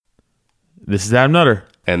This is Adam Nutter.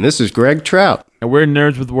 And this is Greg Trout. And we're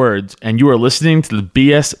Nerds with Words, and you are listening to the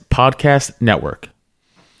BS Podcast Network.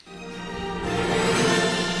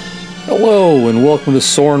 Hello, and welcome to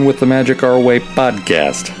Soarin' with the Magic Our Way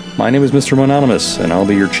podcast. My name is Mr. Mononymous, and I'll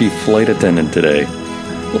be your chief flight attendant today.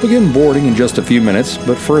 We'll begin boarding in just a few minutes,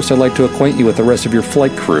 but first I'd like to acquaint you with the rest of your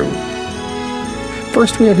flight crew.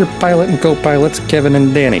 First, we have your pilot and co-pilots, Kevin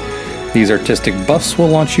and Danny. These artistic buffs will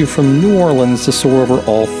launch you from New Orleans to soar over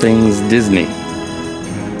all things Disney.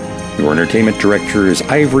 Your entertainment director is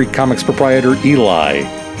Ivory Comics proprietor Eli.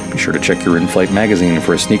 Be sure to check your in-flight magazine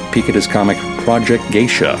for a sneak peek at his comic, Project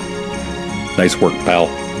Geisha. Nice work, pal.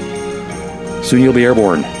 Soon you'll be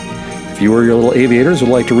airborne. If you or your little aviators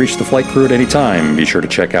would like to reach the flight crew at any time, be sure to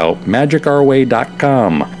check out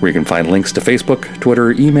magicourway.com, where you can find links to Facebook,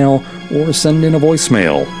 Twitter, email, or send in a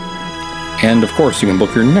voicemail. And, of course, you can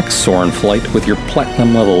book your next Soarin' flight with your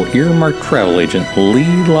platinum-level earmarked travel agent, Lee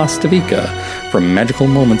Lastavica, from Magical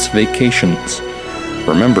Moments Vacations.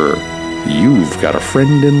 Remember, you've got a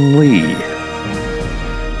friend in Lee.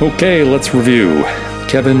 Okay, let's review.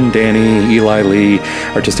 Kevin, Danny, Eli, Lee,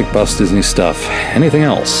 artistic buffs, Disney stuff. Anything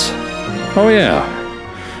else? Oh, yeah.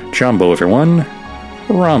 Jumbo, everyone.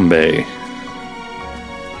 Harambe.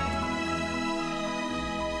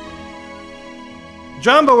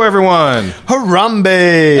 Jumbo, everyone!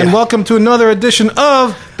 Harambe! And welcome to another edition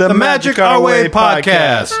of the Magic Our Way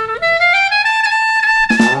podcast.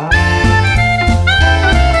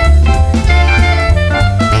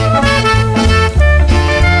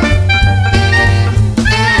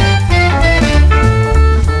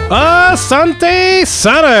 Asante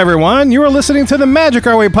Sana, everyone! You are listening to the Magic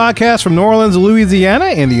Our Way podcast from New Orleans, Louisiana,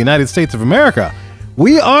 in the United States of America.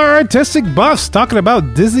 We are artistic buffs talking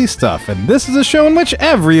about Disney stuff, and this is a show in which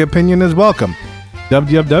every opinion is welcome.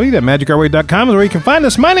 www.magicourway.com is where you can find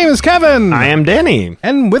us. My name is Kevin. I am Danny.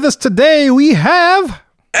 And with us today we have...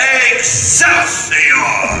 Excelsior!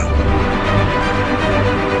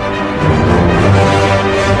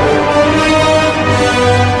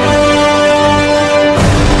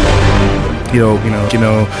 You know.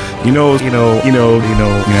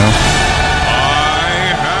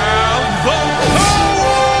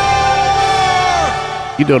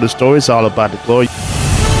 You know the story is all about the glory.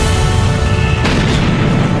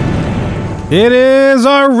 It is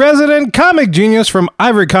our resident comic genius from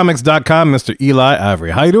ivorycomics.com, Mr. Eli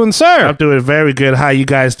Ivory. How you doing, sir? I'm doing very good. How you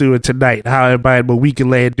guys doing tonight? How everybody in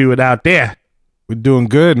Weekend Land doing out there? We're doing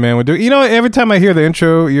good, man. We're doing. You know, every time I hear the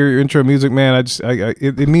intro, your intro music, man,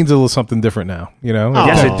 it means a little something different now. You know? Oh.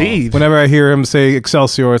 Yes, indeed. Whenever I hear him say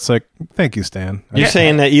Excelsior, it's like, thank you, Stan. You're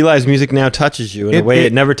saying that Eli's music now touches you in a way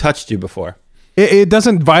it never touched you before. It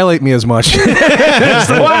doesn't violate me as much.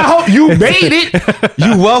 Well, I hope you made it.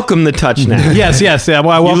 You welcome the touch now. Yes. Yeah, well,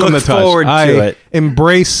 I welcome the touch. Forward to it.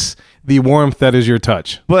 Embrace the warmth that is your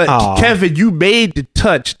touch. But Kevin, you made the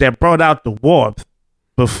touch that brought out the warmth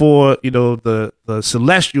before, you know, the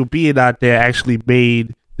celestial being out there actually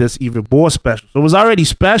made this even more special. So it was already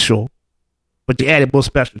special, but you added more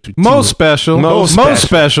special to it. Most special.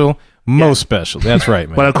 That's right,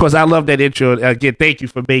 man. But of course, I love that intro. Again, thank you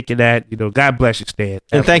for making that. You know, God bless you, Stan.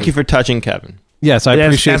 And thank you for touching Kevin. Yes, I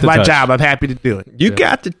appreciate that's the my touch. job. I'm happy to do it. You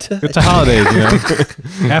got the touch. It's a holiday, you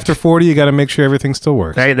know. After 40, you got to make sure everything still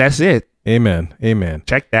works. Hey, that's it. Amen.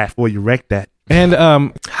 Check that before you wreck that. And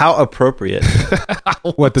how appropriate.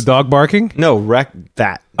 What, the dog barking? No, wreck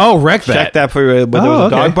that. Oh, wreck that. Check that for when there was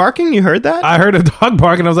a dog barking. You heard that? I heard a dog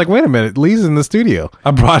barking. I was like, wait a minute. Lee's in the studio.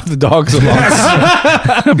 I brought the dogs along.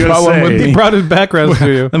 He brought his background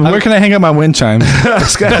studio. Where can I hang up my wind chimes?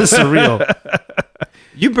 It's kind of surreal.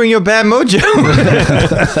 You bring your bad mojo.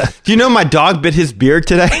 Do you know my dog bit his beard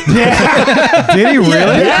today? Yeah. Did he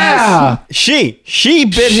really? Yeah. She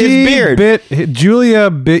bit his beard.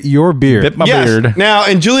 Julia bit your beard. Bit my beard. Now,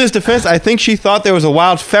 in Julia's defense, I think she thought there was a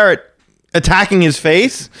wild ferret attacking his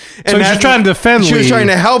face. So she's trying to defend Lee. She was trying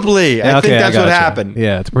to help Lee. I think that's what happened.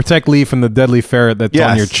 Yeah, to protect Lee from the deadly ferret that's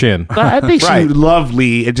on your chin. I think she loved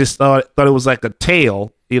Lee and just thought it was like a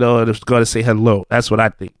tail, you know, and it was going to say hello. That's what I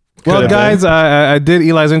think. Well, guys, I did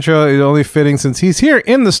Eli's intro. It's only fitting since he's here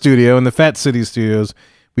in the studio, in the Fat City Studios.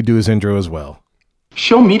 We do his intro as well.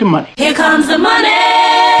 Show me the money. Here comes the money.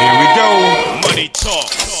 Here we go. Money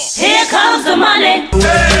talk. Here comes the money.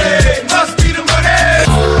 Hey, must be the money.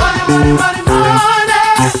 Money.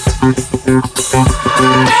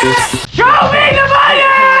 Show me the money.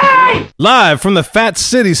 Live from the Fat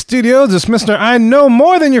City Studios, it's Mr. I Know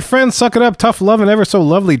More Than Your Friend, Suck It Up, Tough Love, and Ever So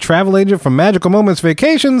Lovely travel agent from Magical Moments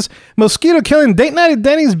Vacations, mosquito-killing date night at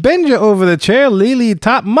Denny's, bend you over the chair, Lily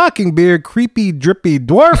Top Mockingbird, creepy, drippy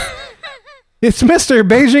dwarf, It's Mr.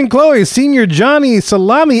 Beijing Chloe, Senior Johnny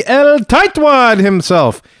Salami El Taitwad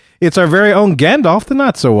himself. It's our very own Gandalf the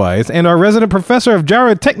Not-So-Wise, and our resident professor of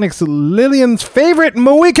gyrotechnics, Lillian's favorite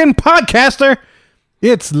Mohican podcaster.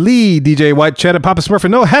 It's Lee, DJ White Cheddar, Papa Smurf,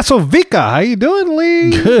 and No Hassle Vika. How you doing,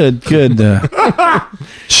 Lee? Good.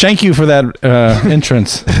 Thank you for that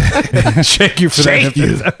entrance. Thank you for Thank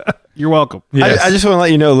you. that. You're welcome. Yes. I just want to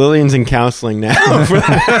let you know Lillian's in counseling now for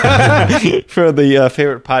the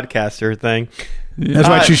favorite podcaster thing. That's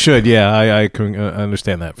what you should. Yeah, I can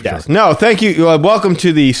understand that for Yes. sure. No, thank you. Welcome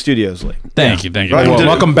to the studios, Lee. Thank you.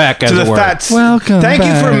 Welcome back, as to it the were. Welcome Thank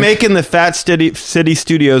you for back. making the Fat City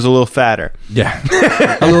Studios a little fatter, Yeah.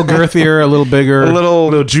 A little girthier, a little bigger, a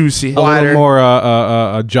little juicy. a wider. little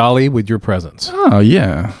more jolly with your presence. Oh,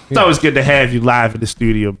 yeah. It's always good to have you live in the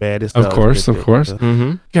studio, man. It's Of always course. good.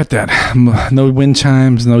 Mm-hmm. Got that. No wind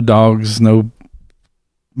chimes, no dogs, no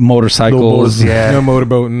motorcycles. Yeah. No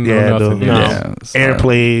motorboating, Yeah, no nothing. no. Yeah.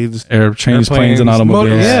 Airplanes, Trains, planes, and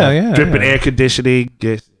automobiles. Yeah. dripping air conditioning.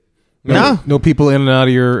 Yes. No. people in and out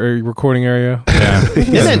of your recording area. Yeah.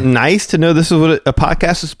 Isn't it nice to know this is what a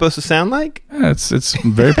podcast is supposed to sound like? It's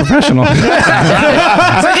very professional.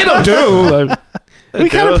 It'll do. We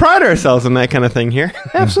kind of pride ourselves on that kind of thing here.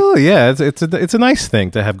 Absolutely, yeah. It's a nice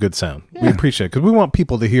thing to have good sound. We appreciate it because we want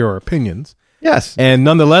people to hear our opinions. Yes. And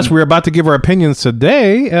nonetheless, we're about to give our opinions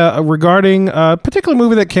today regarding a particular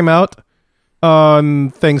movie that came out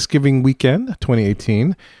on Thanksgiving weekend,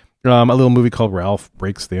 2018. A little movie called Ralph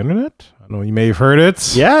Breaks the Internet. I know you may have heard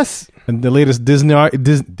it. Yes. And the latest Disney.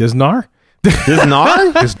 Disnar?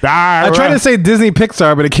 It's I tried to say Disney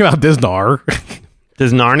Pixar, but it came out Disnar.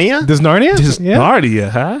 Disnarnia? Disnarnia? Yeah. Narnia,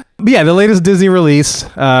 huh? But yeah, the latest Disney release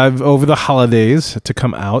over the holidays to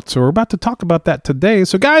come out. So we're about to talk about that today.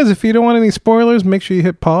 So guys, if you don't want any spoilers, make sure you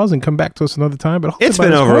hit pause and come back to us another time. But It's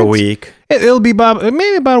been over a week. It'll be about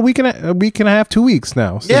maybe about a week and a half, 2 weeks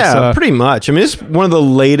now. Since, Yeah, pretty much. I mean, it's one of the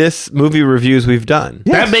latest movie reviews we've done.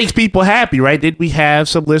 Yes. That makes people happy, right? Did we have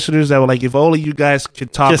some listeners that were like, if only you guys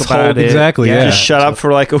could talk Just about hold- it? exactly, yeah. Just shut up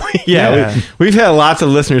for like a week. Yeah. We've had lots of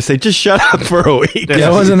listeners say, just shut up for a week. Yeah,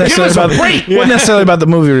 it wasn't Give necessarily us a about break. wasn't necessarily about the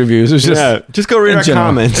movie reviews. It was just Yeah, just go read in our general.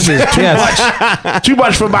 comments. Yes. Too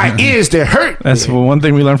much for my ears to hurt. that's one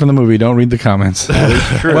thing we learned from the movie. Don't read the comments.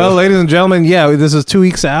 Well, ladies and gentlemen, yeah, this is 2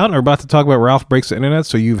 weeks out. We're about to talk about Ralph Breaks the Internet,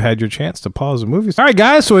 so you've had your chance to pause the movies. All right,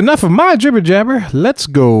 guys, so enough of my jibber jabber. Let's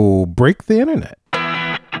go break the internet.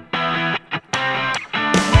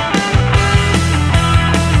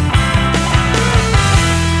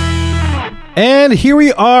 And here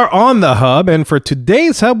we are on the hub, and for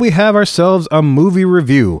today's hub, we have ourselves a movie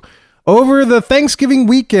review. Over the Thanksgiving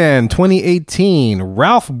weekend 2018,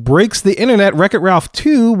 Ralph Breaks the Internet, Wreck-It Ralph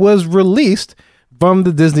 2 was released from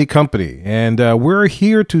the Disney company. And we're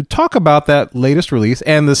here to talk about that latest release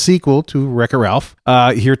and the sequel to Wreck-It Ralph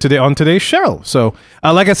here today on today's show. So,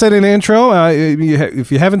 like I said in the intro,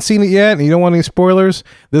 if you haven't seen it yet and you don't want any spoilers,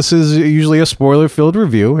 this is usually a spoiler-filled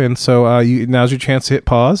review. And so now's your chance to hit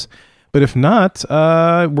pause. But if not,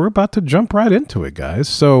 we're about to jump right into it, guys.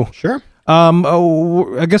 So, Sure.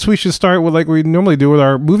 I guess we should start with like we normally do with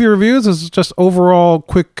our movie reviews. Is just overall,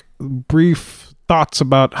 quick, brief thoughts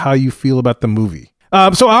about how you feel about the movie.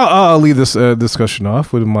 So I'll leave this discussion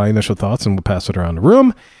off with my initial thoughts, and we'll pass it around the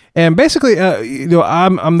room. And basically,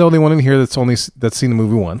 I'm the only one in here that's seen the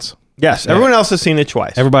movie once. Yes, everyone else has seen it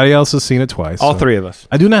twice. Everybody else has seen it twice. All so. three of us.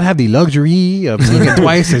 I do not have the luxury of seeing it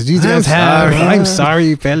twice as you guys have. I'm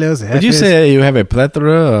sorry, fellas. Would you say you have a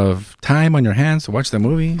plethora of time on your hands to watch the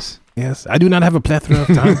movies? Yes, I do not have a plethora of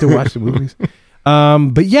time to watch the movies.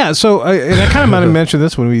 But yeah, so and I kind of might have mentioned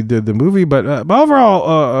this when we did the movie, but my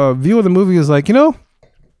overall view of the movie is like, now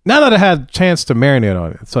that I had a chance to marinate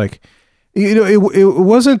on it, it's like, it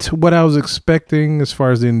wasn't what I was expecting as far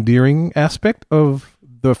as the endearing aspect of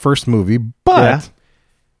the first movie, but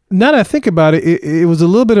now that I think about it, it was a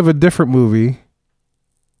little bit of a different movie,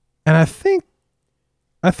 and I think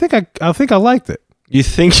I liked it. You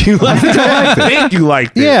think you liked it? I think you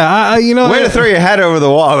liked it. Yeah, I Way to throw your head over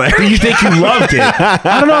the wall there. You think you loved it?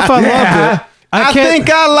 I don't know if I loved it. I can't- think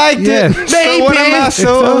I liked Yeah. it. So what am I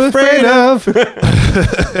so afraid of?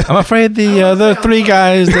 I'm afraid the other three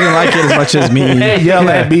guys didn't like it as much as me. Hey, yell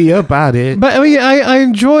at me about it. But I mean, I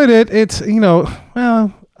enjoyed it. It's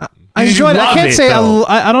I Did you enjoyed it. I love can't it, say though?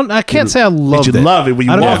 I can't say I loved Did it. you love it when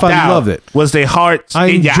you I don't know walked if I out? loved it. Was there hearts I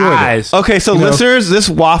in your enjoyed it. eyes? Okay, so listeners, this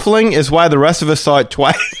waffling is why the rest of us saw it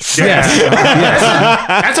twice. Yes.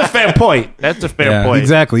 That's a fair point. That's a fair Yeah. point.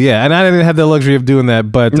 Exactly. Yeah, and I didn't have the luxury of doing that,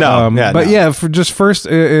 but No, for just first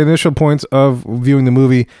initial points of viewing the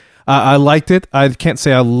movie, I liked it. I can't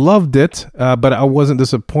say I loved it, but I wasn't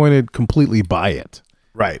disappointed completely by it.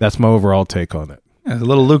 Right. That's my overall take on it. Yeah, a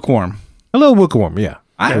little lukewarm. A little lukewarm, yeah.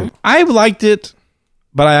 I liked it,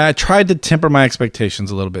 but I tried to temper my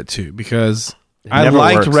expectations a little bit too, because I never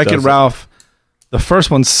liked works, Wreck-It does it? Ralph, the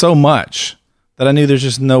first one, so much that I knew there's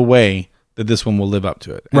just no way that this one will live up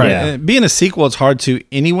to it. Right. And being a sequel, it's hard to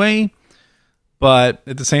anyway, but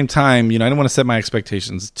at the same time, I didn't want to set my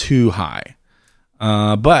expectations too high.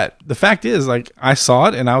 But the fact is, like, I saw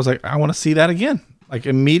it and I was like, I want to see that again. Like,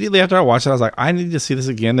 immediately after I watched it, I was like, I need to see this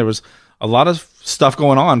again. There was a lot of stuff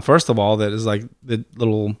going on, first of all, that is like the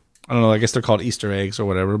little, I don't know, I guess they're called Easter eggs or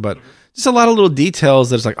whatever, but just a lot of little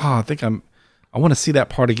details that's like, oh, I want to see that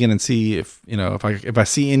part again and see if I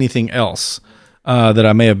see anything else that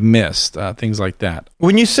I may have missed, things like that.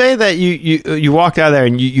 When you say that you walked out of there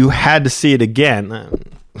and you had to see it again,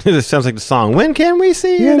 this sounds like the song, when can we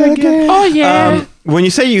see it again? Oh, yeah. When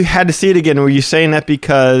you say you had to see it again, were you saying that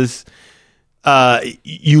because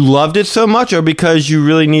you loved it so much, or because you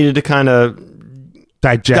really needed to kind of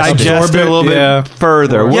digest it a little bit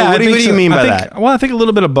further? What do you mean by that? Well, I think a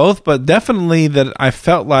little bit of both, but definitely that I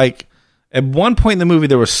felt like at one point in the movie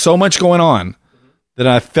there was so much going on that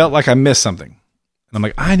I felt like I missed something. And I'm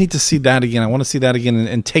like, I need to see that again. I want to see that again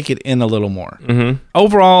and take it in a little more. Mm-hmm.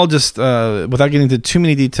 Overall, just without getting into too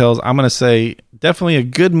many details, I'm going to say definitely a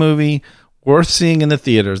good movie, worth seeing in the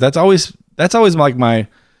theaters. That's always like my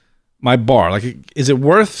bar. Like, is it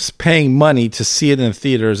worth paying money to see it in the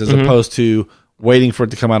theaters as opposed to waiting for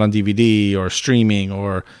it to come out on DVD or streaming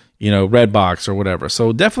or Redbox or whatever?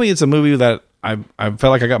 So definitely, it's a movie that I felt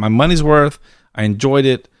like I got my money's worth. I enjoyed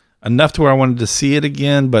it enough to where I wanted to see it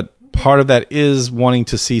again, but part of that is wanting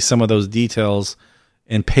to see some of those details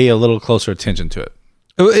and pay a little closer attention to it.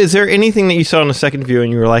 Is there anything that you saw in the second view and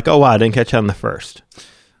you were like, oh wow, I didn't catch that on the first?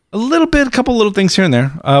 A little bit, a couple little things here and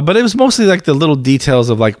there, but it was mostly like the little details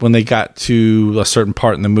of like when they got to a certain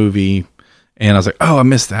part in the movie, and I was like, oh, I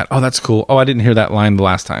missed that. Oh, that's cool. Oh, I didn't hear that line the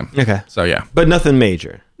last time. Okay. So yeah. But nothing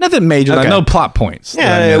major. Nothing major. Okay. Like no plot points.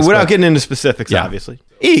 Yeah, without getting into specifics, Yeah. obviously.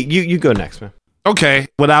 You go next, man. Okay,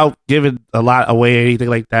 without giving a lot away or anything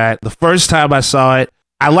like that, the first time I saw it,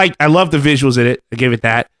 I loved the visuals in it. I give it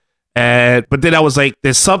that. But then I was like,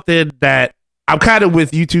 there's something that I'm kind of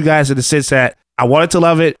with you two guys in the sense that I wanted to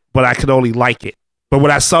love it, but I could only like it. But when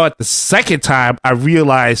I saw it the second time, I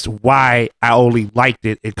realized why I only liked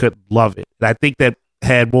it and couldn't love it. And I think that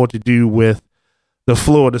had more to do with the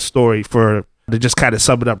flow of the story, to just kind of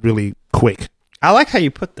sum it up really quick. I like how you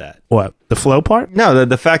put that. What? The flow part? No,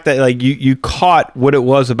 the fact that like you caught what it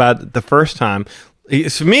was about it the first time.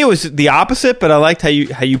 For me, it was the opposite, but I liked how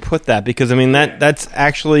you put that, because I mean that's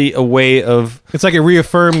actually a way of. It's like it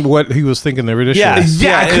reaffirmed what he was thinking initially.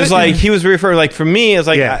 Yeah. It was like he was referring. Like for me, it's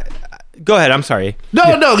like. Go ahead. I'm sorry.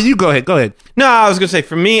 No, you go ahead. Go ahead. No, I was gonna say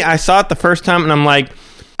for me, I saw it the first time and I'm like,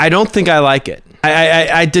 I don't think I like it.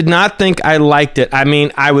 I did not think I liked it. I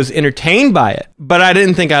mean, I was entertained by it, but I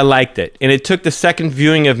didn't think I liked it. And it took the second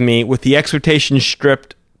viewing of me with the expectations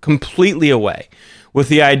stripped completely away, with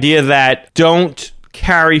the idea that don't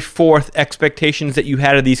carry forth expectations that you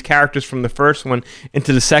had of these characters from the first one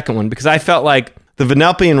into the second one, because I felt like the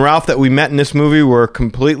Vanellope and Ralph that we met in this movie were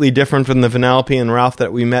completely different from the Vanellope and Ralph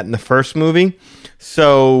that we met in the first movie.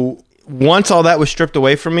 So once all that was stripped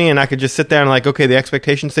away from me and I could just sit there and like, okay, the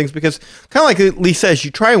expectations things, because kind of like Lee says,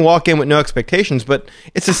 you try and walk in with no expectations, but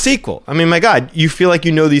it's a sequel. I mean, my God, you feel like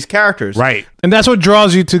you know these characters. Right. And that's what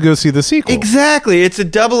draws you to go see the sequel. Exactly. It's a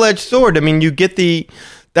double-edged sword. I mean, you get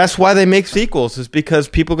that's why they make sequels, is because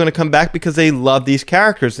people are going to come back because they love these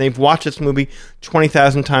characters. They've watched this movie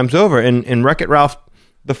 20,000 times over. And Wreck-It Ralph,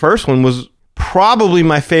 the first one, was probably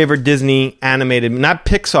my favorite Disney animated, not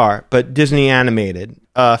Pixar, but Disney animated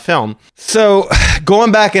film. So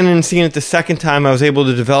going back in and seeing it the second time, I was able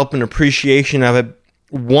to develop an appreciation of it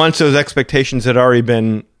once those expectations had already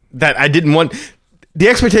been, that I didn't want, the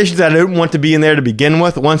expectations that I didn't want to be in there to begin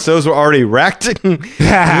with, once those were already wrecked,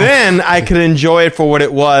 then I could enjoy it for what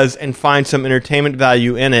it was and find some entertainment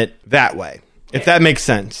value in it that way. If that makes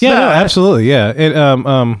sense. Yeah, no, absolutely. Yeah.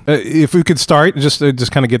 If we could start, just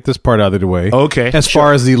kind of get this part out of the way. Okay. As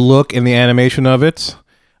far as the look and the animation of it,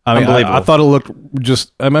 I mean, Unbelievable. I thought it looked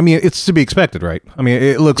just. I mean, it's to be expected, right? I mean,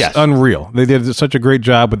 it looks unreal. They did such a great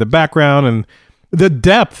job with the background, and the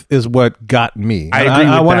depth is what got me. I agree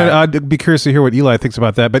with that. I'd be curious to hear what Eli thinks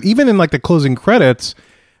about that. But even in like the closing credits,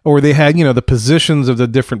 or they had the positions of the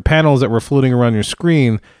different panels that were floating around your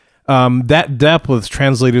screen. That depth was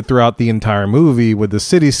translated throughout the entire movie with the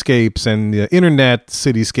cityscapes and the internet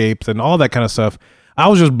cityscapes and all that kind of stuff. I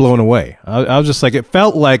was just blown away. I was just like, it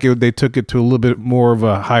felt like they took it to a little bit more of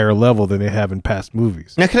a higher level than they have in past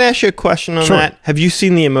movies. Now, can I ask you a question on Sure. that? Have you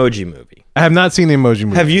seen the Emoji Movie? I have not seen the Emoji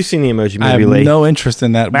Movie. Have you seen the Emoji Movie, I have Lee? no interest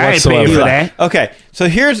in that I ain't paying whatsoever. for that. Okay, so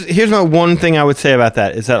here's my one thing I would say about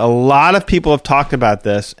that is that a lot of people have talked about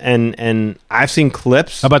this, and I've seen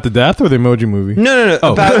clips. About the death or the Emoji Movie? No.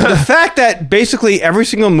 Oh. About the fact that basically every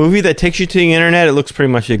single movie that takes you to the internet, it looks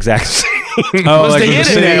pretty much the exact same. Oh, What's like the with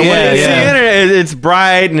internet? city, What It's is the Yeah. internet. It's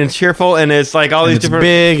bright and it's cheerful and it's like all these It's different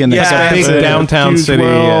big and Yeah. It's a big expensive. downtown Huge city.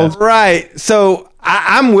 world. Yeah. Right. So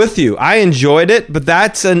I'm with you. I enjoyed it, but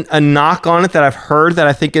that's a knock on it that I've heard that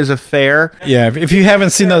I think is a fair. Yeah, if you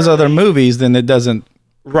haven't seen those other movies, then it doesn't.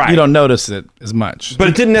 Right. You don't notice it as much. But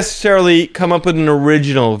it didn't necessarily come up with an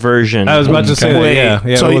original version. I was about to say that. Wait, Yeah.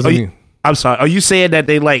 so it are wasn't- you- I'm sorry. Are you saying that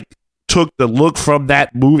they like took the look from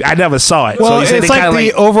that movie? I never saw it. Well, so you saying it's they like kinda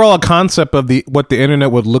the overall concept of what the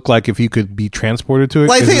internet would look like if you could be transported to it.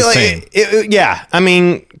 Well, I is think, the same. yeah. I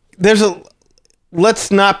mean,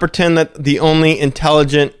 let's not pretend that the only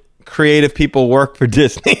intelligent, creative people work for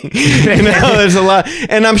Disney. There's a lot,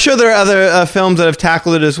 and I'm sure there are other films that have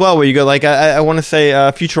tackled it as well. Where you go, like, I want to say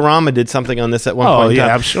Futurama did something on this at one Oh point. in yeah,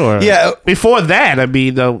 time. I'm sure. Yeah. Before that, I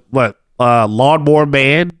mean, Lawnmower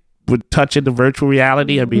Man would touch into virtual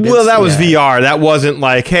reality. I mean, Well, it's- that was yeah. VR. That wasn't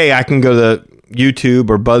like, hey, I can go to YouTube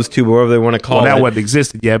or BuzzTube or whatever they want to call Well, that it. wasn't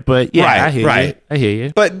existed yet, but yeah, Right, I hear right. you. I hear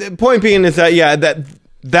you. But the point being is that, yeah,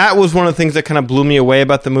 that was one of the things that kind of blew me away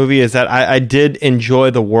about the movie is that I did enjoy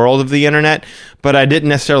the world of the internet, but I didn't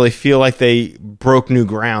necessarily feel like they broke new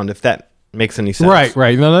ground, if that makes any sense.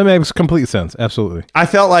 Right. No, that makes complete sense. Absolutely. I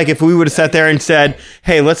felt like if we would have sat there and said,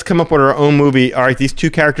 hey, let's come up with our own movie. All right, these two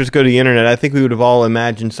characters go to the internet. I think we would have all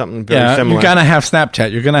imagined something very similar. You're gonna have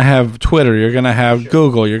Snapchat. You're gonna have Twitter. You're gonna have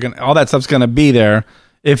Google. All that stuff's gonna be there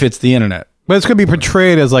if it's the internet. But it's going to be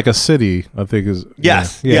portrayed as like a city, I think is.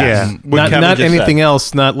 Yes. Yeah. Yes. What Not Kevin just anything said.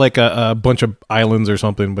 else, not like a bunch of islands or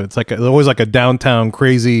something, but it's like always like a downtown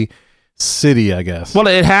crazy city, I guess. Well,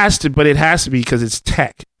 it has to be because it's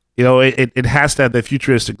tech. You know, it has to have the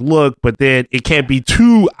futuristic look, but then it can't be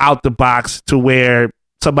too out the box to where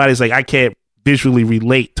somebody's like, I can't visually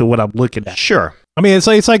relate to what I'm looking at. Sure. I mean, it's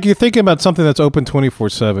like you're thinking about something that's open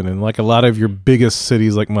 24/7, and like a lot of your biggest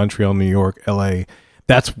cities like Montreal, New York, LA,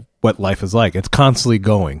 that's what life is like. It's constantly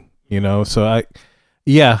going, So I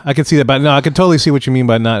can see that, but no, I can totally see what you mean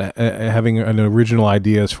by not having an original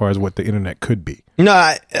idea as far as what the internet could be. No,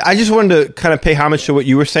 I just wanted to kind of pay homage to what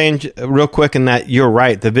you were saying real quick, and that you're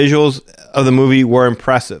right. The visuals of the movie were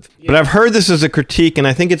impressive. But I've heard this as a critique, and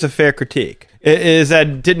I think it's a fair critique, is that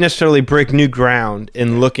it didn't necessarily break new ground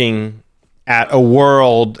in looking at a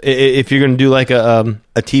world. If you're going to do like a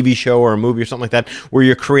TV show or a movie or something like that, where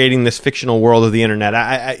you're creating this fictional world of the internet,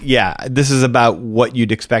 this is about what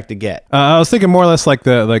you'd expect to get. I was thinking more or less like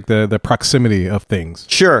the proximity of things.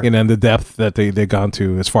 Sure. And the depth that they've gone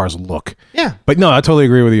to as far as look. Yeah. But no, I totally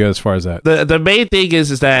agree with you as far as that. The main thing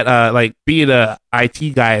is that like being a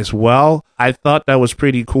IT guy as well, I thought that was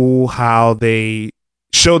pretty cool how they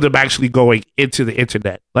showed them actually going into the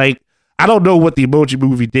internet. Like, I don't know what the Emoji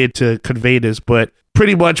Movie did to convey this, but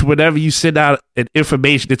pretty much whenever you send out an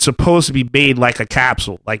information, it's supposed to be made like a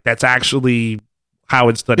capsule. Like, that's actually how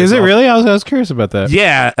it's done. Is it really? I was curious about that.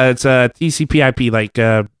 Yeah, it's TCP/IP. Like,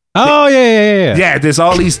 Oh yeah. yeah, there's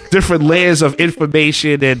all these different layers of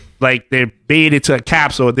information, and like they're made into a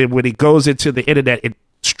capsule. And then when it goes into the internet, it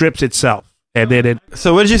strips itself, and then it.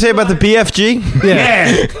 So what did you say about the BFG?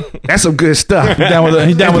 Yeah, that's some good stuff. He's down with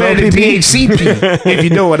The OPP. DHCP, if you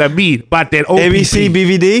know what I mean. But that OPP. ABC,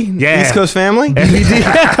 BVD? Yeah. East Coast Family?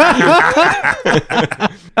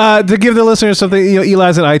 To give the listeners something,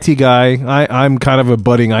 Eli's an IT guy. I'm kind of a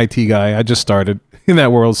budding IT guy. I just started in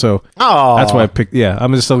that world, so Oh. that's why I picked. Yeah,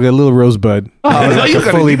 I'm just like a little rosebud. no, Not you a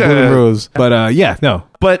gotta- fully you gotta- bloom rose. But yeah, no.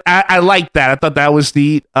 But I like that. I thought that was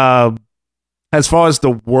neat. As far as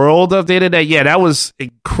the world of the internet, yeah, that was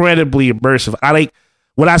incredibly immersive.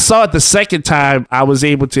 When I saw it the second time, I was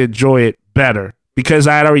able to enjoy it better because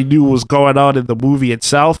I already knew what was going on in the movie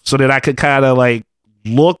itself, so that I could kind of like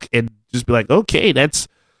look and just be like, okay, it's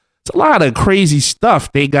a lot of crazy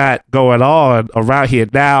stuff they got going on around here.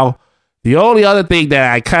 Now, the only other thing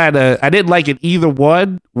that I didn't like in either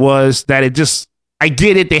one was that I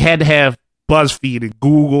get it, they had to have BuzzFeed and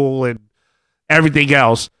Google and everything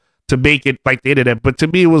else to make it like the internet. But to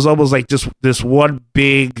me, it was almost like just this one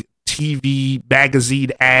big TV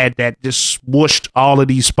magazine ad that just smooshed all of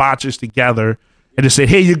these sponsors together and just said,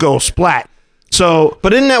 here you go, splat. So,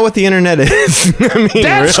 But isn't that what the internet is? I mean,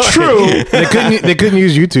 that's really. true. They couldn't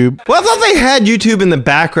use YouTube. Well, I thought they had YouTube in the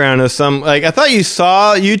background of some. Like, I thought you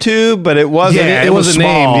saw YouTube, but it wasn't. Yeah, It wasn't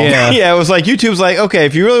small. named. Yeah. Yeah, it was like YouTube's like, okay,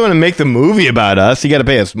 if you really want to make the movie about us, you got to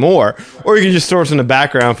pay us more, or you can just store us in the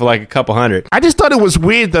background for like a couple hundred. I just thought it was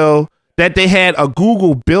weird though that they had a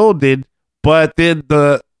Google building, but then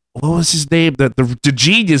what was his name? The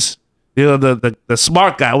genius, the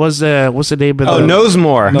smart guy. What's the name of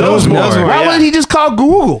Knowsmore. Knowsmore. Why yeah. wouldn't he just call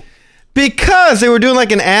Google? Because they were doing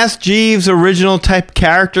like an Ask Jeeves original type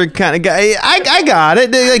character kind of guy. I got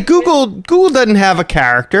it. Like Google doesn't have a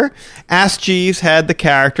character. Ask Jeeves had the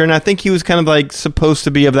character, and I think he was kind of like supposed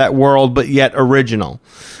to be of that world, but yet original.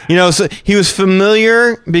 So he was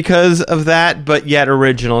familiar because of that, but yet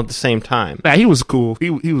original at the same time. Nah, he was cool. He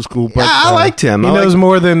was cool. But I liked him. He knows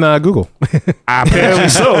more than Google. apparently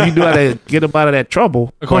so. He knew how to get him out of that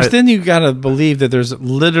trouble. Of course, But then you gotta believe that there's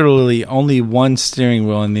literally only one steering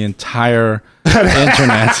wheel in the entire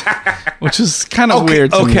internet, which is kind of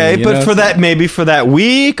weird. To Okay, me, but for that, maybe for that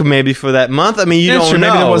week, maybe for that month. I mean, you don't know.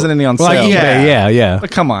 Maybe there wasn't any on Like sale. eBay, yeah.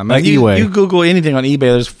 But come on, man. Like you, eBay. you Google anything on eBay,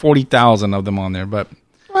 there's 40,000 of them on there. But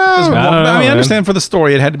I don't know, I mean, I man. understand for the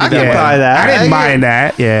story, it had to be I that can way. buy that. I didn't mind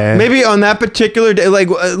that. Yeah. Maybe on that particular day, like,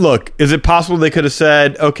 look, is it possible they could have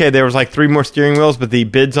said, okay, there was like 3 more steering wheels, but the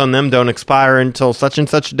bids on them don't expire until such and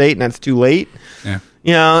such a date, and that's too late? Yeah.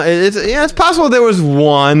 It's possible there was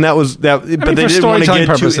one that was that, but But they for didn't want to storytelling get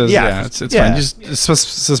purposes, too. yeah, it's fine.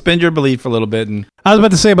 Just suspend your belief a little bit. And I was about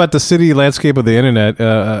to say about the city landscape of the internet.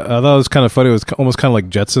 I thought it was kind of funny. It was almost kind of like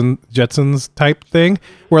Jetsons type thing,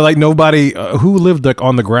 where like nobody who lived like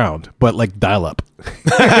on the ground, but like dial up.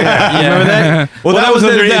 Remember that? Well, that was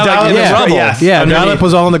underneath the rubble. Yes, Yeah, underneath. dial up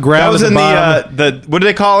was all on the ground. That was at in the bottom. the what do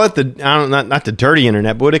they call it? Not the dirty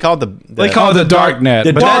internet, but what do they call it? they call it the dark net.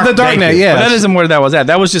 The but dark, the dark thank net, you. yeah. But that isn't where that was at.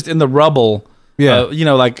 That was just in the rubble. Yeah.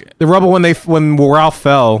 Like The rubble when Ralph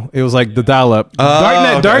fell, it was like the dial up.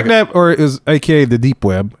 Darknet, or is AKA the deep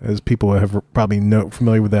web, as people have probably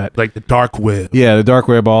familiar with that. like the dark web. Yeah, the dark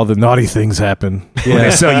web, all the naughty things happen. When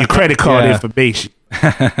they sell you credit card Yeah. information.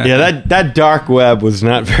 Yeah, that dark web was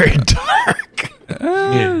not very dark.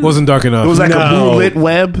 Wasn't dark enough. It was like a No. blue lit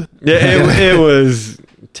web. It was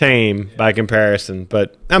tame by comparison,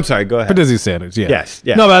 but I'm sorry. Go for ahead. Disney standards, yeah. Yes.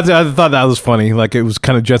 No, but I thought that was funny. Like it was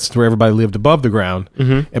kind of Jetsons where everybody lived above the ground,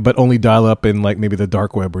 but only dial up in like maybe the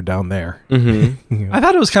dark web or down there. I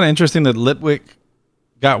thought it was kind of interesting that Litwick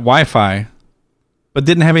got Wi-Fi, but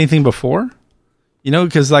didn't have anything before.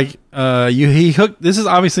 Because like he hooked. This is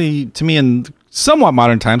obviously to me in somewhat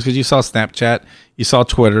modern times because you saw Snapchat, you saw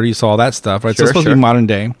Twitter, you saw all that stuff, right? So Sure, it's supposed to sure. be modern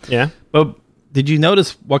day. Yeah. But did you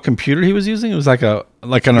notice what computer he was using? It was like an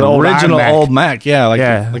old original iMac. old Mac. Yeah,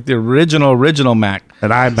 like the original Mac.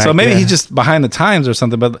 An iMac, So maybe yeah. he's just behind the times or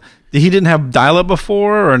something. But he didn't have dial-up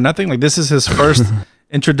before or nothing. Like this is his first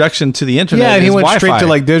introduction to the internet. Yeah, and he is went Wi-Fi. straight to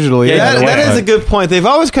like digital. Yeah, That is a good point. They've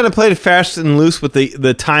always kind of played it fast and loose with the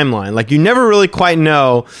timeline. Like you never really quite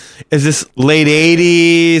know, is this late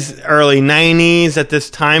 80s, early 90s that this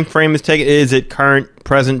time frame is taken? Is it current,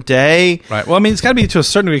 present day? Right. Well, I mean, it's got to be to a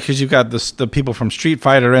certain degree because you've got the people from Street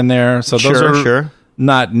Fighter in there. So those are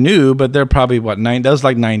not new, but they're probably those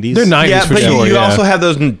like 90s. They're 90s Yeah, for but sure. you also have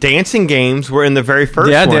those dancing games were in the very first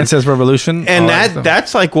Yeah, one. Dance Dance Revolution. And all that stuff.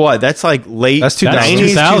 that's like what? That's like late That's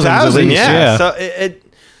 90s, 2000s at 2000, least, yeah. So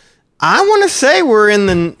I want to say we're in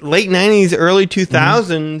the late 90s, early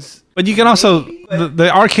 2000s. But you can also the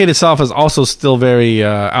arcade itself is also still very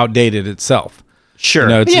outdated itself. Sure.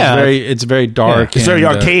 It's very dark. It's very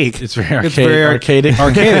and, archaic. It's very It's very arcadic.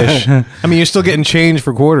 arcadish. I mean, you're still getting change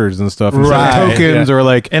for quarters and stuff, instead of Right, tokens yeah. or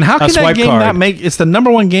like And how a can that swipe game card. not make? It's the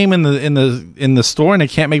number one game in the store, and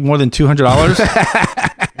it can't make more than $200.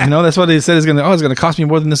 That's what they said is going to. It's going to cost me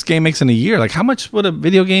more than this game makes in a year. Like, how much would a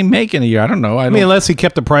video game make in a year? I don't know. I mean, unless he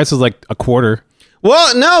kept the prices like a quarter.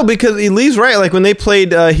 Well, no, because Lee's right. Like when they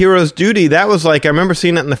played Heroes Duty, that was like, I remember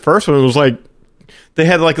seeing that in the first one. It was like, they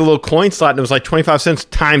had like a little coin slot and it was like 25 cents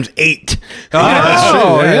times 8. that's true.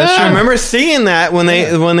 Yeah, that's I remember seeing that when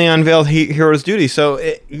they unveiled Heroes Duty. So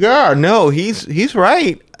he's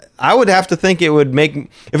right. I would have to think it would make,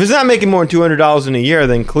 if it's not making more than $200 in a year,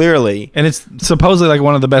 then clearly. and it's supposedly like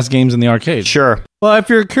one of the best games in the arcade. Sure. Well, if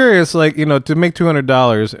you're curious, like to make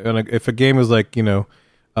 $200, and if a game is like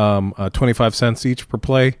 25 cents each per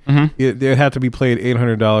play, it had to be played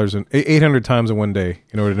 $800 and 800 times in one day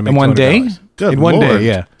in order to make In one day? $200. Good in one Lord. day,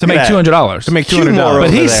 yeah. To make that. $200. To make Humor $200. over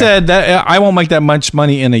But he there. said that I won't make that much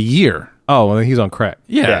money in a year. Oh, well, then he's on crack.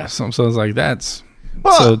 Yeah. Yeah. So it's like that's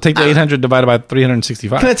So take the 800 divided by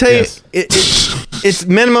 365. Can I tell you, it's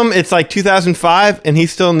minimum, it's like 2005, and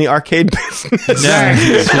he's still in the arcade business. Yeah.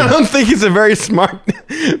 I don't think he's a very smart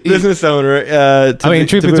business owner.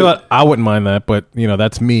 Truth be told, I wouldn't mind that, but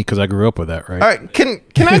that's me because I grew up with that, right? All right, can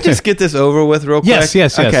I just get this over with real quick?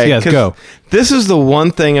 Yes, go. This is the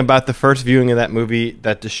one thing about the first viewing of that movie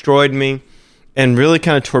that destroyed me and really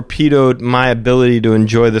kind of torpedoed my ability to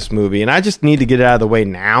enjoy this movie. And I just need to get it out of the way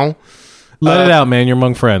now. Let it out, man. You're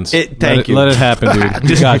among friends. Thank you. Let it happen, dude.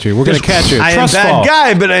 We got you. We're going to catch you. I am a bad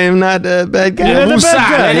guy, but I am not a bad guy. You're not a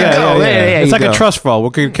bad guy. Yeah. It's like a trust fall. We're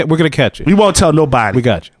going to catch you. We won't tell nobody. We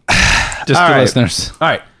got you. Just All the right. listeners.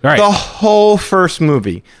 All right. The whole first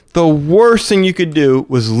movie, the worst thing you could do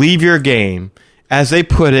was leave your game, as they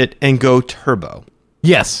put it, and go turbo.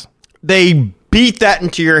 Yes. They beat that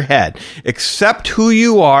into your head. Accept who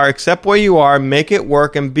you are, accept where you are, make it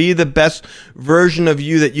work, and be the best version of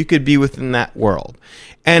you that you could be within that world.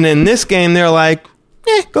 And in this game, they're like,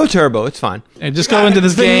 go turbo, it's fine. Hey, just go into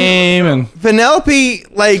this game and Vanellope,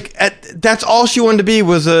 that's all she wanted to be,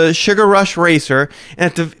 was a Sugar Rush racer. And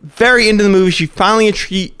at the very end of the movie, she finally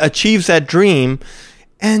achieves that dream.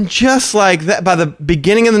 And just like that, by the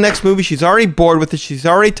beginning of the next movie, she's already bored with it. She's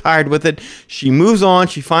already tired with it. She moves on.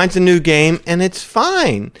 She finds a new game, and it's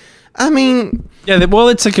fine. I mean... Yeah, well,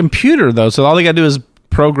 it's a computer, though, so all they got to do is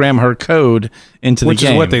program her code into the game. Which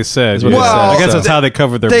is what they said. Well, I guess that's how they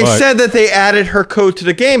covered their They butt. said that they added her code to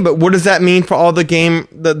the game, but what does that mean for all the game...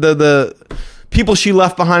 the people she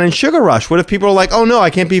left behind in Sugar Rush? What if people are like, oh, no,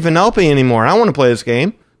 I can't be Vanellope anymore. I don't want to play this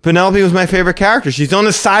game. Vanellope was my favorite character. She's on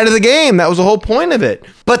the side of the game. That was the whole point of it.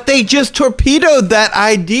 But they just torpedoed that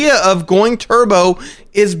idea of going turbo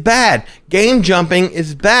is bad. Game jumping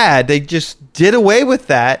is bad. They just did away with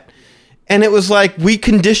that. And it was like, we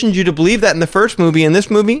conditioned you to believe that in the first movie. In this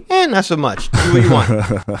movie, not so much. Do what you want.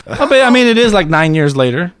 Well, but I mean, it is like 9 years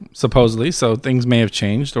later, supposedly, so things may have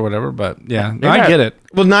changed or whatever, but yeah, I get it.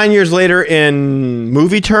 Well, 9 years later in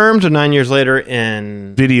movie terms, or 9 years later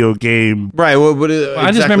in... Video game. Right.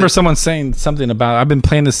 I just remember someone saying something about, I've been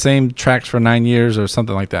playing the same tracks for 9 years or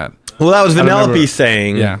something like that. Well, that was remember. Vanellope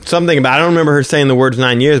saying something about... I don't remember her saying the words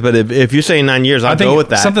 9 years, but if you're saying 9 years, I'll go with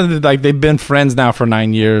that. Something like they've been friends now for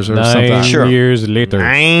 9 years or something. 9 years later.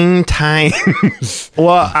 9 times.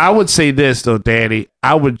 Well, I would say this, though, Danny.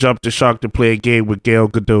 I would jump the shark to play a game with Gal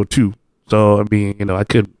Gadot, too. So, I mean, I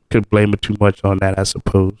could blame her too much on that, I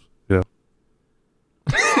suppose. Yeah.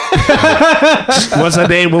 What's her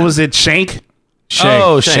name? What was it? Shank?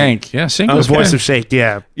 Shank. Yeah, Shank was The voice good. of Shank,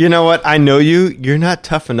 yeah. You know what? I know you. You're not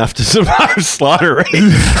tough enough to survive Slaughter Race.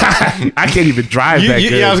 I can't even drive that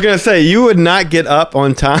good. Yeah, I was going to say, you would not get up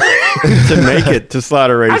on time to make it to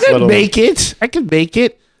Slaughter Race. I can make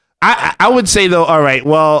it. I would say, though, all right,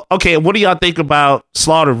 well, okay, what do y'all think about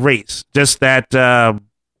Slaughter Race? Just that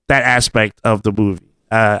aspect of the movie.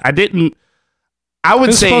 I would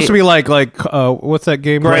It's say... supposed to be like what's that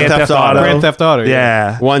game? Grand Theft Auto. Grand Theft Auto.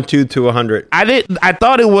 Yeah. 1, 2 to 100. I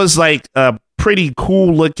thought it was like a pretty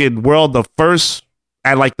cool looking world. The first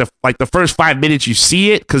the first 5 minutes you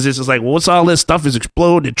see it, because it's just like, well, what's all this stuff is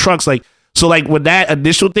exploding, trucks, like, so like when that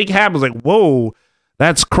initial thing happens, like, whoa,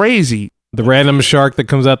 that's crazy. The random shark that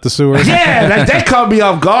comes out the sewer. Yeah, that caught me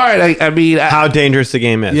off guard. I mean, How dangerous the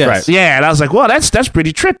game is. Yes. Right. yeah, and I was like, well, that's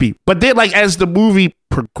pretty trippy. But then, like, as the movie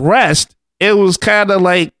progressed, it was kind of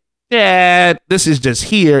like, yeah, this is just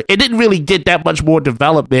here. It didn't really get that much more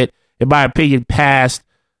development, in my opinion, past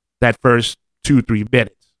that first 2-3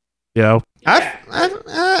 minutes. You know,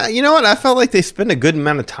 You know what? I felt like they spent a good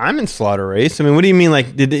amount of time in Slaughter Race. I mean, what do you mean?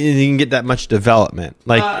 Like, did it didn't get that much development?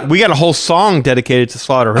 Like, we got a whole song dedicated to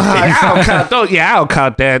Slaughter Race. I don't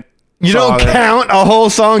count that. You don't count a whole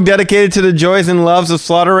song dedicated to the joys and loves of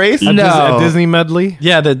Slaughter Race? A Disney medley.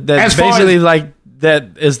 Yeah, that As far basically as- like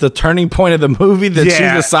that is the turning point of the movie, that she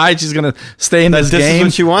Yeah. decides she's going to stay in this This is game.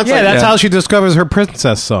 what she wants. Yeah, Like, that's how she discovers her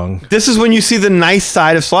princess song. This is when you see the nice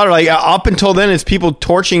side of Slaughter. Like, up until then, it's people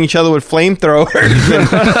torching each other with flamethrowers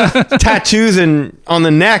and tattoos and on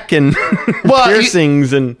the neck and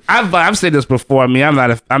piercings. And I've said this before. I mean, I'm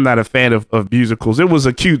not a fan of musicals. It was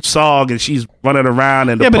a cute song, and she's running around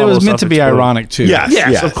and yeah, but it was meant to be ironic too.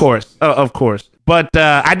 Yes. Of course. But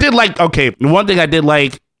I did like. Okay, one thing I did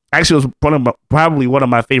like. Actually, it was probably one of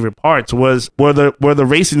my favorite parts were the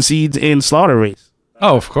racing scenes in Slaughter Race.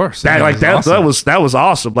 Oh, of course. That awesome. that was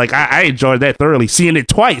awesome. Like I enjoyed that thoroughly. Seeing it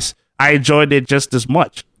twice, I enjoyed it just as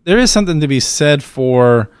much. There is something to be said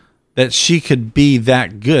for that she could be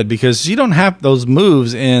that good, because she don't have those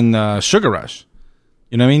moves in Sugar Rush.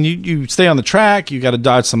 You know what I mean? You stay on the track, you got to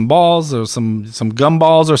dodge some balls or some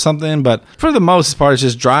gumballs or something, but for the most part, it's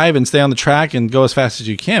just drive and stay on the track and go as fast as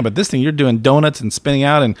you can. But this thing, you're doing donuts and spinning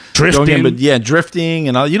out and Drifting. drifting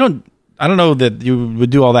and all. I don't know that you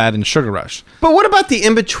would do all that in Sugar Rush. But what about the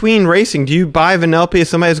in-between racing? Do you buy Vanellope if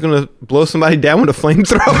somebody's going to blow somebody down with a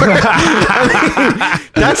flamethrower? I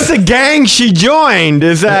mean, that's the gang she joined.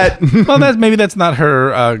 Is that... Well, maybe that's not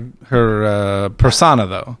her persona,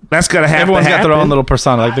 though. That's gonna happen. Everyone's got their own little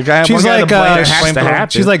persona. Like the guy, She's one guy like, that blade has to flamethrower. happen.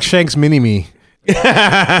 She's like Shank's mini-me. Yeah,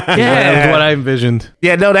 That's what I envisioned.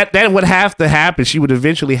 Yeah, no, that would have to happen. She would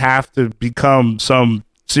eventually have to become some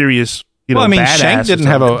serious, Well, I mean, badass Shank or didn't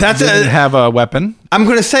have a weapon. I'm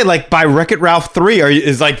going to say, like, by Wreck-It Ralph 3,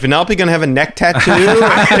 is like Vanellope going to have a neck tattoo?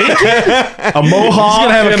 a mohawk. She's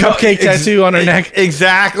gonna have a cupcake tattoo on her neck.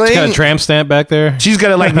 Exactly. Got a tramp stamp back there. She's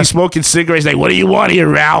gonna like be smoking cigarettes. Like, what do you want here,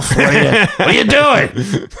 Ralph? What are you doing?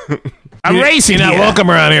 I'm racing. You're not here.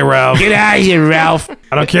 welcome around here, Ralph. Get out of here, Ralph.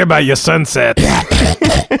 I don't care about your sunset.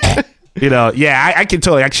 Yeah, I can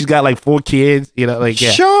totally. Like, she's got like 4 kids. Yeah.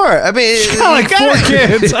 Sure. I mean, She's got like 4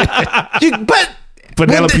 kids. But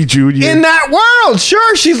Penelope Jr. in that world,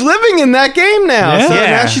 sure, she's living in that game now. Yeah. So Yeah.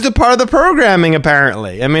 now she's a part of the programming,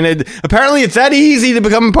 apparently. I mean, apparently it's that easy to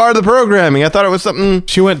become a part of the programming. I thought it was something...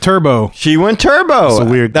 She went turbo. She went turbo. That's a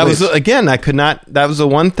weird That was, glitch. again, that was the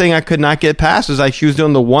one thing I could not get past, was like she was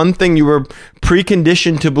doing the one thing you were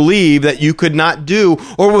preconditioned to believe that you could not do,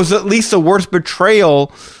 or was at least the worst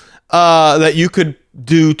betrayal that you could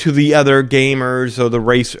do to the other gamers or the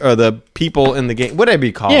race or the people in the game, whatever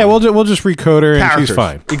you call Yeah, them. we'll just recode her and Characters. she's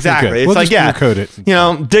fine. Exactly. We're good. It's We'll like, just recode it. you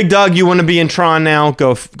know, Dig Dug, you want to be in Tron now?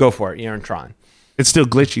 Go for it. You're in Tron. It's still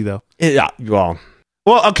glitchy though. Yeah. Well,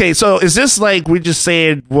 Okay. So is this like we're just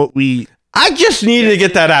saying what we? I just needed to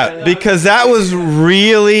get that out because that was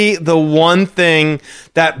really the one thing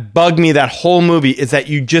that bugged me that whole movie, is that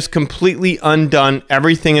you just completely undone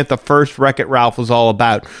everything that the first Wreck-It Ralph was all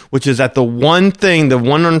about, which is that the one thing, the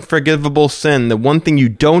one unforgivable sin, the one thing you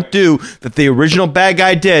don't do that the original bad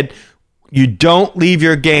guy did, you don't leave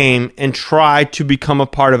your game and try to become a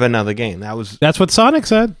part of another game. That's what Sonic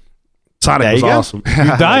said. Sonic There was you go. awesome.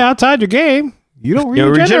 You die outside your game. You don't You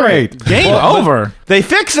regenerate. Game over. They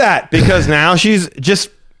fixed that because now she's just...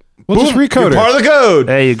 We'll just boom, recode you're her. part of the code.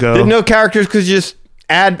 There you go. Didn't know characters because you just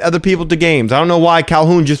add other people to games. I don't know why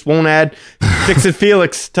Calhoun just won't add Fix-It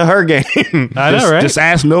Felix to her game. I know, right? Just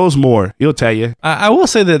ask knows more. He'll tell you. I will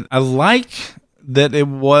say that I like that it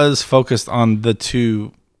was focused on the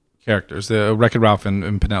 2 characters, the Wreck-It Ralph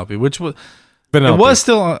and Penelope, which was... Vanellope. It was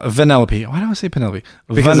still Vanellope. Why do I say Penelope?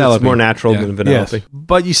 Because Vanellope. it's more natural than Vanellope. Yes.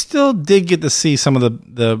 But you still did get to see some of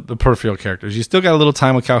the peripheral characters. You still got a little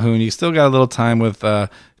time with Calhoun. You still got a little time with Fix-It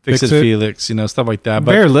Fix-It. Felix, stuff like that.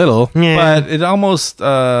 But, Very little. Yeah. but it almost... It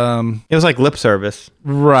was like lip service.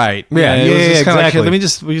 right. Yeah, it was yeah, just kinda exactly. Like,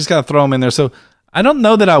 we just got to throw them in there. So I don't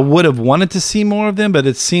know that I would have wanted to see more of them, but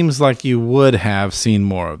it seems like you would have seen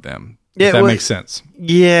more of them. Yeah, If that well, makes sense.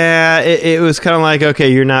 Yeah, it was kind of like,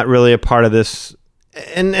 okay, you're not really a part of this.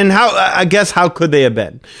 And how, I guess, how could they have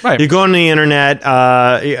been? Right. You go on the internet.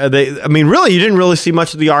 Really, you didn't really see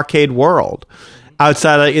much of the arcade world.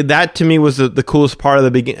 Outside of that, to me, was the coolest part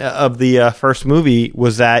of the first movie,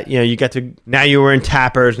 was that you got to, now you were in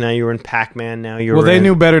Tappers, now you were in Pac-Man, now you were. Well, they in,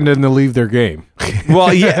 knew better than to leave their game.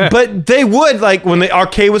 Well, yeah, but they would, like, when the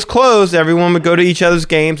arcade was closed, everyone would go to each other's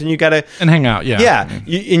games, and you got to... And hang out, yeah. Yeah,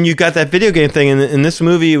 and you got that video game thing. And in this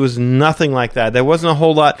movie, it was nothing like that. There wasn't a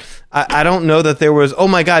whole lot. I don't know that there was, oh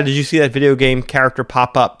my God, did you see that video game character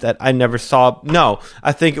pop up that I never saw? No,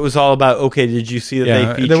 I think it was all about, okay, did you see that they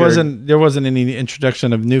featured... There wasn't any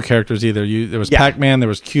introduction of new characters either. There was Yeah. Pac-Man, there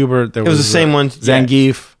was Cubert, there was the same ones, yeah.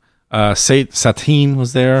 Zangief, Satine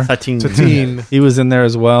was there. Satine. He was in there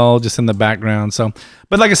as well, just in the background. So,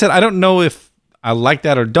 but like I said, I don't know if I like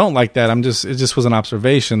that or don't like that. It just was an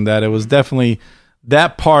observation that it was definitely,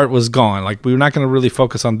 that part was gone. Like, we were not going to really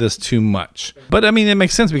focus on this too much. But I mean, it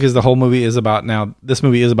makes sense because the whole movie is about, this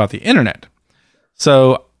movie is about the internet.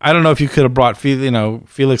 So I don't know if you could have brought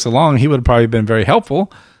Felix along. He would have probably been very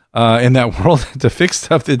helpful in that world to fix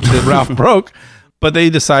stuff that Ralph broke. But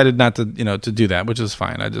they decided not to, to do that, which is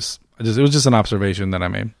fine. It was just an observation that I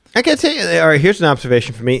made. I can tell you, all right, here's an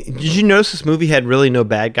observation for me. Did you notice this movie had really no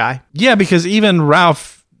bad guy? Yeah, because even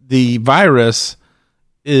Ralph, the virus,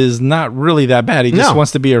 is not really that bad. He just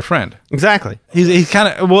wants to be your friend. Exactly. He's kind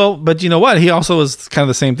of, but you know what? He also was kind of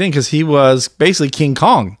the same thing because he was basically King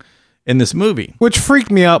Kong in this movie. Which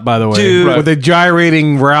freaked me out, by the way. Dude. With the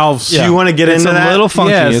gyrating Ralphs. Do you want to get It's into a that? little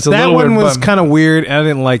funky. Yes, It's a that little one weird, was but- kind of weird. I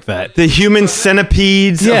didn't like that. The human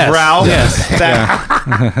centipedes Yes, of Ralph. yes.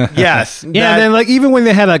 That, yes. Yeah, and then like even when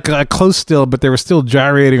they had a close still, but they were still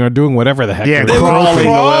gyrating or doing whatever the heck. Yeah, they they were. were Crawling,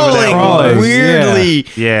 crawling, Crawling, weirdly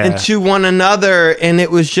yeah. into one another, and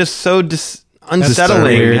it was just so unsettling.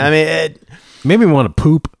 weird. I mean, it, Made me want to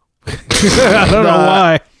poop. I don't know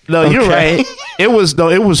why. No, you're Okay. right. It was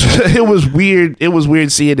weird. It was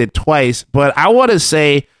weird seeing it twice. But I want to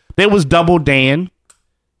say there was Double Dan.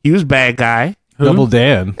 He was bad guy. Double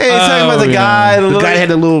Dan. hey, he's talking about the guy. The guy had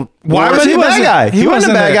a little. Why was he a bad guy? He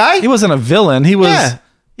wasn't a bad guy. He wasn't a villain. He was. Yeah.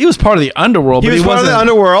 He was part of the underworld. He but was part of wasn't. the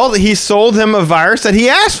underworld. He sold him a virus that he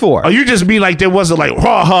asked for. Oh, you just mean like there wasn't like,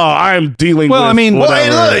 ha ha, I'm dealing Well, with. I mean- Well,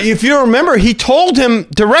 whatever. hey, look, if you remember, he told him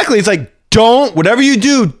directly. It's like, whatever you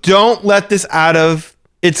do, don't let this out of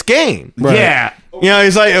its game. Yeah. You know,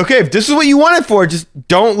 he's like, okay, if this is what you want it for, just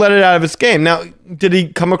don't let it out of its game. Now, did he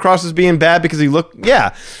come across as being bad because he looked?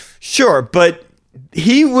 Yeah, sure, but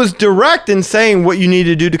he was direct in saying what you need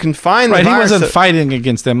to do to confine the Right, he virus. wasn't fighting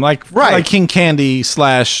against them like King Candy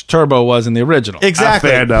 / Turbo was in the original. Exactly.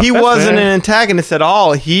 Fair enough. He That's wasn't fair. an antagonist at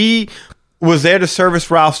all. He was there to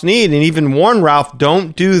service Ralph's need and even warned Ralph,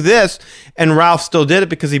 don't do this. And Ralph still did it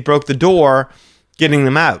because he broke the door, getting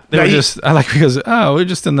them out. They were just, I like because, we're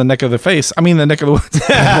just in the neck of the face. I mean, the neck of the woods.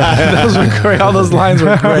 Those were great. All those lines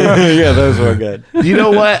were great. Yeah, those were good. You know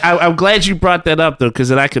what? I'm glad you brought that up though, because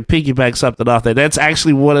then I could piggyback something off that. That's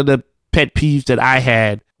actually one of the pet peeves that I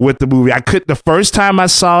had with the movie. The first time I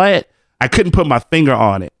saw it, I couldn't put my finger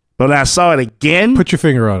on it, but when I saw it again, Put your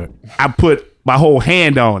finger on it. I put my whole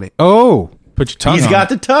hand on it. Oh, Put your tongue He's on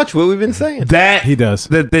got it. the touch, what we've been saying. That he does.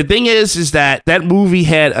 The thing is that movie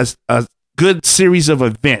had a good series of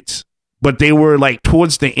events, but they were like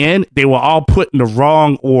towards the end, they were all put in the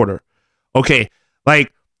wrong order. Okay,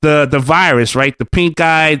 like the virus, right? The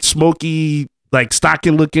pink-eyed, smoky, like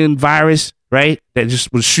stocking-looking virus, right? That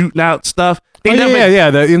just was shooting out stuff. They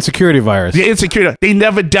the insecurity virus. the insecurity. They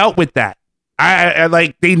never dealt with that. I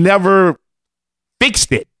like they never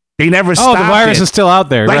fixed it. They never stopped the virus it. is still out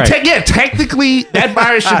there. Like, Right. technically, that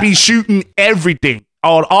virus should be shooting everything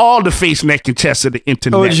on all the face, neck, and chest of the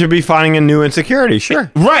internet. Oh, it should be finding a new insecurity,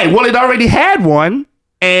 sure. Right. Well, it already had one,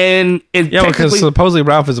 and it Yeah, because technically supposedly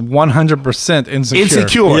Ralph is 100% insecure.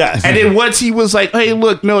 insecure. Yes. And then once he was like, "Hey,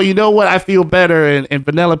 look, no, you know what? I feel better," and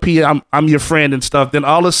Penelope, I'm your friend and stuff. Then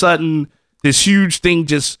all of a sudden, this huge thing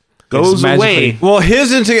just goes away. Well,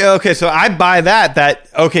 his insecurity. Okay, so I buy that.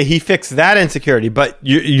 Okay, he fixed that insecurity, but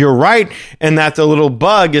you're right, and that the little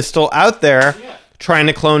bug is still out there trying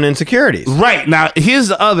to clone insecurities. Right. Now, here's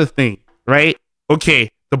the other thing, right?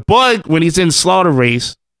 Okay, the bug, when he's in Slaughter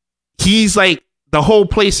Race, he's like, the whole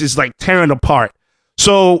place is like tearing apart.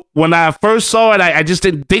 So when I first saw it, I just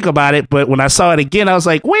didn't think about it. But when I saw it again, I was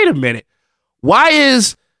like, wait a minute. Why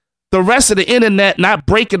is the rest of the internet not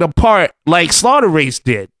breaking apart like Slaughter Race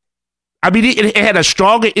did? I mean, it had a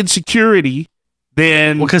stronger insecurity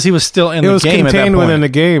than... Well, because he was still in It the was game at that contained point. within the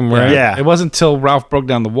game, right? Yeah. It wasn't until Ralph broke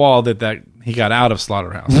down the wall that he got out of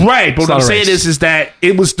Slaughterhouse. Right, but what I'm Slaughter saying Race. is that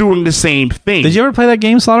it was doing the same thing. Did you ever play that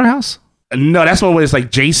game, Slaughterhouse? No, that's one where it's like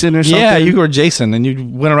Jason or something. Yeah, you were Jason, and you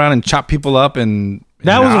went around and chopped people up, and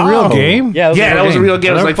That was a real game. Yeah, That was a real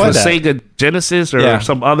game. It was I like never for played that. Sega Genesis or Yeah.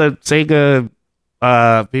 some other Sega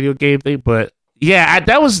video game thing. But yeah,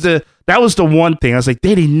 that was the one thing. I was like,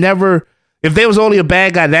 they never. If there was only a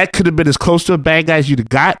bad guy, that could have been as close to a bad guy as you'd have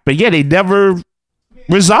got. But yeah, they never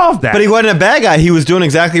resolved that. But he wasn't a bad guy. He was doing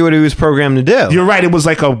exactly what he was programmed to do. You're right. It was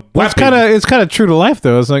like a Well, weapon. it's kind of true to life,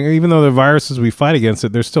 though. It's like even though the viruses we fight against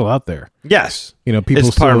it, they're still out there. Yes. You know, people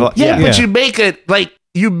It's part still, of yeah, but you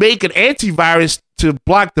make an antivirus to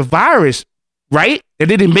block the virus, right? And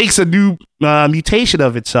then it makes a new mutation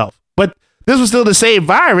of itself. But this was still the same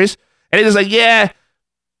virus, and it was like, yeah,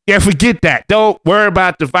 forget that. Don't worry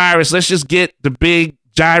about the virus. Let's just get the big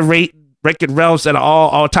gyrate Wreck-It Ralphs that are all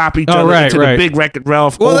on top of each other right, into right. the big Wreck-It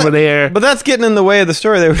Ralph over there. But that's getting in the way of the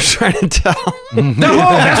story they were trying to tell.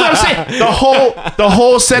 That's what I'm saying. The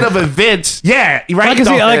whole set of events. Yeah, right. I can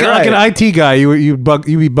see, like right. an IT guy, you'd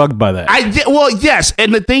be bugged by that. Well, yes.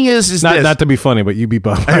 And the thing is not this. not to be funny, but you'd be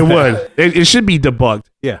bugged. By It that. would. It should be debugged.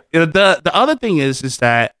 Yeah. The other thing is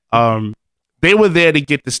that they were there to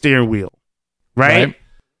get the steering wheel, right?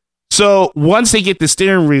 So once they get the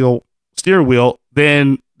steering wheel,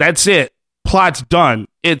 then that's it. Plot's done.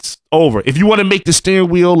 It's over. If you want to make the steering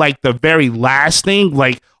wheel like the very last thing,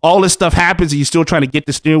 like all this stuff happens and you're still trying to get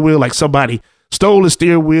the steering wheel, like somebody stole the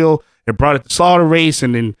steering wheel and brought it to Slaughter Race,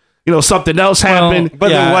 and then something else happened.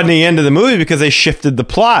 But it wasn't the end of the movie because they shifted the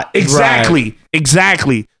plot.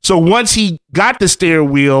 Exactly. So once he got the steering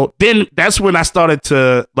wheel, then that's when I started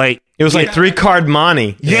to like. It was like 3-card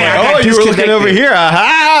money. Yeah. Like, you were looking over here.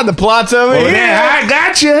 Aha, the plot's over here. Yeah, I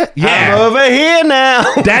got you. Yeah. I'm over here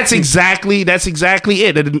now. That's exactly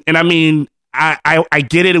it. And I mean, I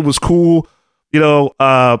get it. It was cool,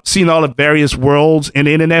 seeing all the various worlds in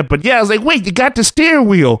the internet. But yeah, I was like, wait, you got the steering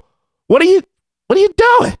wheel. What are you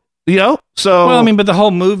doing? So well, I mean, but the whole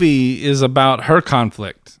movie is about her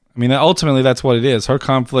conflict. I mean, ultimately, that's what it is. Her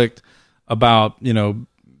conflict about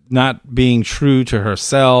not being true to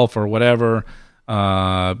herself or whatever,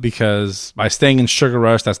 because by staying in Sugar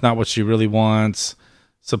Rush, that's not what she really wants,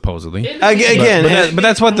 supposedly. But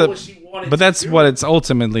that's what it's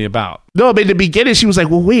ultimately about. No, but in the beginning, she was like,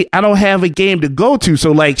 well, wait, I don't have a game to go to.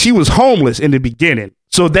 So like, she was homeless in the beginning.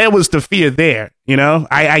 So there was the fear there,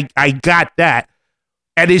 I got that.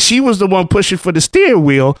 And then she was the one pushing for the steering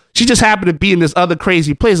wheel. She just happened to be in this other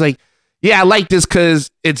crazy place. Like, yeah, I like this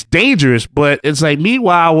because it's dangerous. But it's like,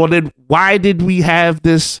 meanwhile, well, then why did we have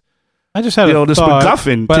this? I just had this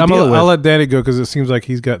MacGuffin. But I'll let Danny go because it seems like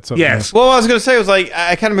he's got something. Yes. Else. Well, what I was going to say was like,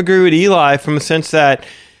 I kind of agree with Eli from a sense that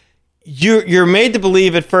you're made to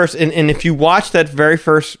believe at first, and if you watch that very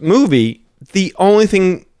first movie, the only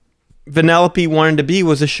thing Vanellope wanted to be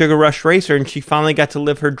was a Sugar Rush racer, and she finally got to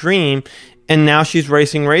live her dream. And now she's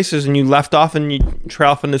racing races, and you left off and you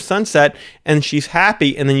trail off into sunset, and she's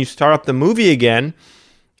happy, and then you start up the movie again,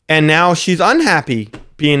 and now she's unhappy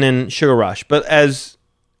being in Sugar Rush. But as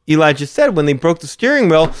Eli just said, when they broke the steering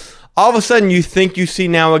wheel, all of a sudden you think you see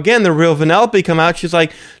now again the real Vanellope come out. She's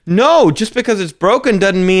like, no, just because it's broken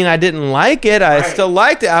doesn't mean I didn't like it. I still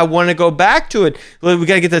liked it. I want to go back to it. We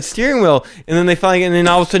got to get that steering wheel. And then and then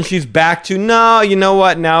all of a sudden she's back to, no, you know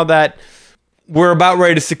what, now that we're about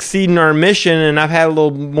ready to succeed in our mission, and I've had a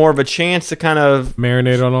little more of a chance to kind of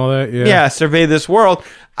marinate on all that. Yeah, survey this world.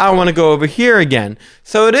 I want to go over here again.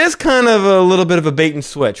 So it is kind of a little bit of a bait and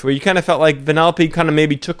switch, where you kind of felt like Vanellope kind of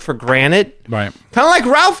maybe took for granted, right? Kind of like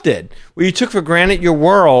Ralph did, where you took for granted your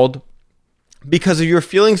world because of your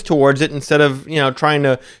feelings towards it, instead of trying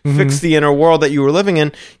to fix the inner world that you were living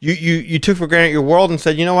in. You took for granted your world and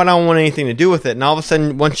said, you know what, I don't want anything to do with it. And all of a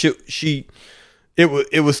sudden, once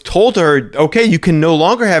it was told to her, okay, you can no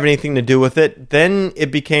longer have anything to do with it. Then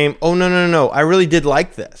it became, oh, no. I really did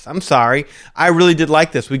like this. I'm sorry. I really did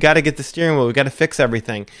like this. We got to get the steering wheel. We got to fix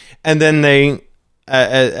everything. And then they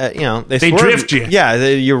drift you. Yeah,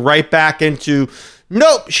 you're right back into,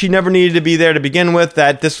 nope, she never needed to be there to begin with.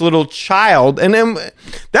 That this little child. And then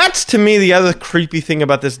that's, to me, the other creepy thing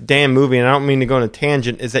about this damn movie, and I don't mean to go on a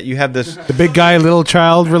tangent, is that you have this... The big guy, little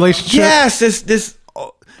child relationship? Yes, this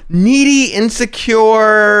needy,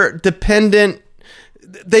 insecure, dependent.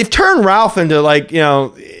 They've turned Ralph into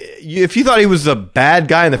if you thought he was a bad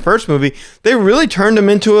guy in the first movie, they really turned him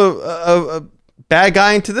into a bad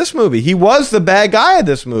guy into this movie. He was the bad guy of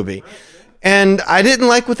this movie. And I didn't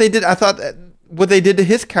like what they did. I thought that what they did to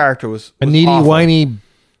his character was a needy, awful. whiny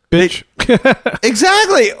bitch.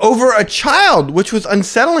 Exactly. Over a child, which was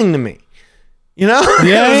unsettling to me. Yeah,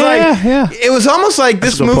 It was almost like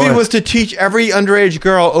this movie was to teach every underage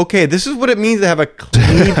girl, okay, this is what it means to have a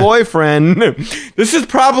clean boyfriend. This is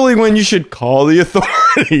probably when you should call the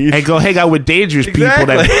authorities. And go hang out with dangerous people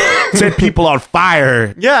that set people on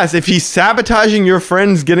fire. Yes, if he's sabotaging your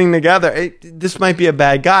friends getting together, this might be a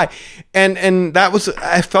bad guy. And that was,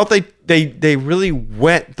 I felt they really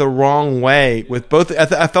went the wrong way with both.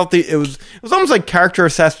 I felt it was almost like character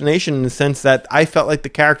assassination, in the sense that I felt like the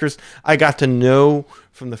characters I got to know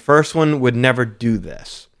from the first one would never do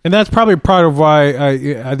this. And that's probably part of why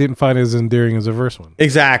I didn't find it as endearing as the first one.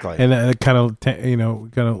 Exactly. And it kind of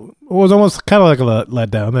it was almost kind of like a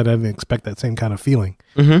letdown, that I didn't expect that same kind of feeling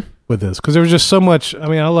with this, because there was just so much. I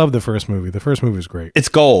mean, I love the first movie. The first movie was great. It's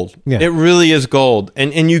gold. Yeah. It really is gold.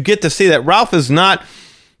 And you get to see that Ralph is not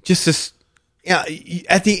just this. Yeah,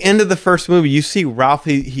 at the end of the first movie, you see Ralph.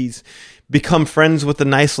 He's become friends with the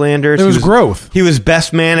Nicelanders. There was growth. He was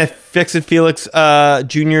best man at Fix-It Felix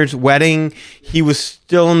Jr.'s wedding. He was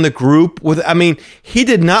still in the group with. I mean, he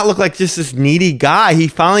did not look like just this needy guy. He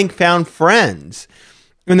finally found friends.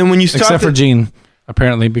 And then when you start, except for Gene,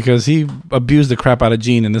 apparently, because he abused the crap out of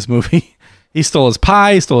Gene in this movie. He stole his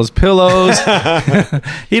pie, he stole his pillows.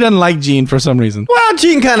 He doesn't like Gene for some reason. Well,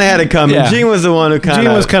 Gene kind of had it coming. Yeah. Gene was the one who kind of...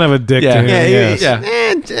 Gene was kind of a dick to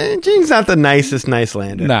him. Gene's not the nicest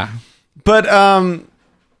Nicelander. Nah. But,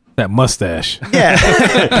 that mustache. yeah.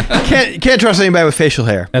 Can't trust anybody with facial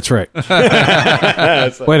hair. That's right. Wait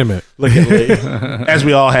a minute. Look at Lee. As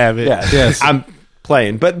we all have it. Yeah. Yes.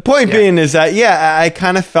 playing. But point being is that, I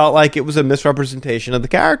kind of felt like it was a misrepresentation of the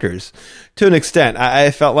characters to an extent.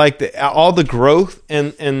 I felt like all the growth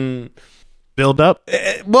and build up.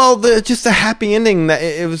 Just a happy ending. That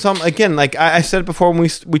it was again, like I said before when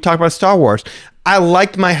we talked about Star Wars. I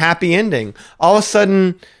liked my happy ending. All of a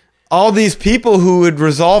sudden, all these people who had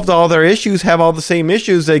resolved all their issues have all the same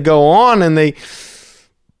issues. They go on and they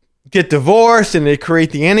get divorced and they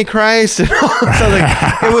create the Antichrist. And all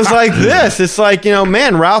it was like this. It's like,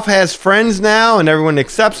 man, Ralph has friends now and everyone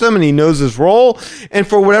accepts him and he knows his role. And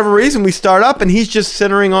for whatever reason, we start up and he's just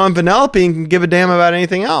centering on Vanellope and can give a damn about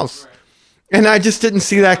anything else. And I just didn't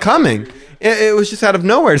see that coming. It was just out of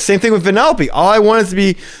nowhere. Same thing with Vanellope. All I wanted to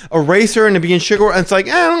be a racer and to be in Sugar. And it's like,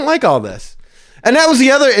 I don't like all this. And that was the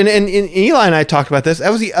other, and Eli and I talked about this, that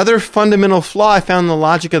was the other fundamental flaw I found in the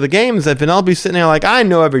logic of the game, is that Vanellope's sitting there like, I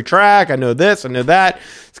know every track, I know this, I know that.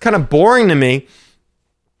 It's kind of boring to me.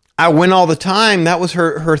 I win all the time. That was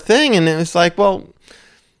her thing. And it was like, well,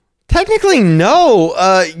 technically,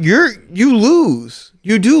 no, you lose.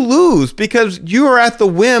 You do lose because you are at the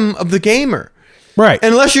whim of the gamer. Right.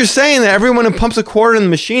 Unless you're saying that everyone who pumps a quarter in the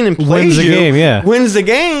machine and plays wins the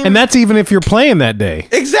game. And that's even if you're playing that day.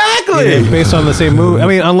 Exactly. Based on the same move. I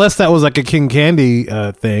mean, unless that was like a King Candy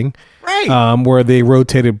thing. Right. Where they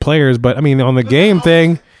rotated players. But, I mean, on the game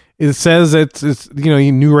thing, it says it's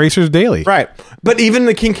new racers daily. Right. But even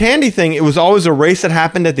the King Candy thing, it was always a race that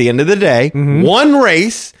happened at the end of the day. Mm-hmm. One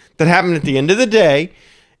race that happened at the end of the day.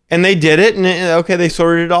 And they did it, and they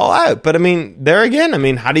sorted it all out. But, I mean, there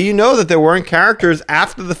again, how do you know that there weren't characters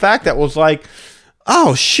after the fact that was like,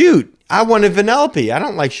 oh, shoot, I wanted Vanellope. I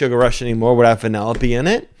don't like Sugar Rush anymore without Vanellope in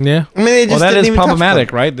it. Yeah. I mean, they just that didn't is even touch problematic,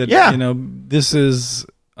 them. right? That, this is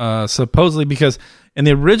supposedly because in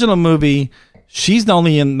the original movie, she's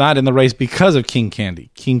only not in the race because of King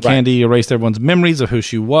Candy. King Candy erased everyone's memories of who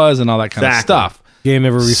she was and all that kind of stuff. Game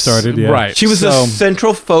never restarted, yeah. Right. She was a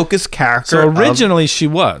central focus character. So originally she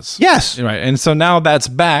was. Yes. Right. And so now that's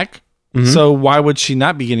back. Mm-hmm. So why would she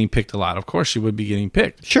not be getting picked a lot? Of course she would be getting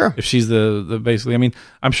picked. Sure. If she's the basically,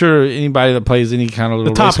 I'm sure anybody that plays any kind of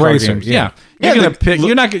little the top racers. Yeah. You're gonna pick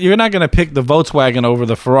you're not gonna pick the Volkswagen over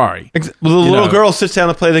the Ferrari. The little girl sits down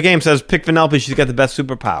to play the game, says pick Vanellope, she's got the best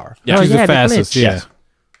superpower. Yeah. She's the fastest, yeah.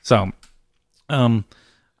 So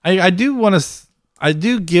I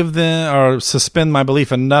do give them or suspend my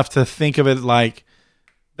belief enough to think of it like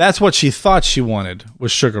that's what she thought she wanted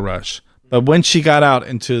was Sugar Rush. But when she got out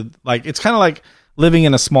into it's kind of like living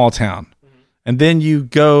in a small town. And then you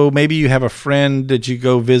go, maybe you have a friend that you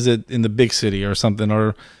go visit in the big city or something,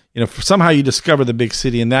 or somehow you discover the big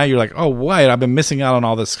city and now you're like, oh, wait, I've been missing out on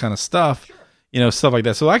all this kind of stuff, stuff like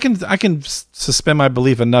that. So I can suspend my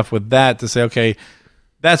belief enough with that to say, okay,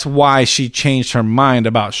 that's why she changed her mind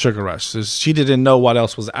about Sugar Rush. So she didn't know what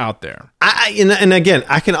else was out there. And again,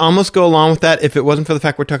 I can almost go along with that if it wasn't for the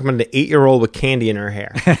fact we're talking about an 8-year-old with candy in her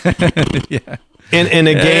hair. Yeah. In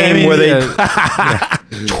a game where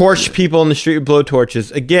they torch people in the street with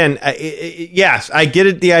blowtorches. Again, yes, I get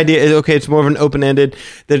it. The idea is, okay, it's more of an open-ended.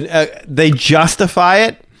 They justify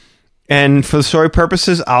it, and for the story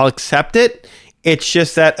purposes, I'll accept it. It's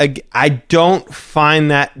just that I don't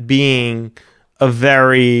find that being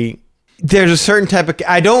there's a certain type of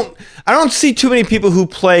I don't see too many people who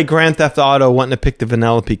play Grand Theft Auto wanting to pick the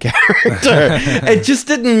Vanellope character. It just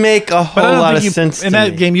didn't make a whole lot of sense in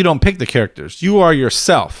that game. You don't pick the characters. You are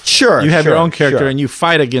yourself. Sure. You have your own character and you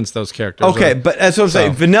fight against those characters. Okay, but that's what I'm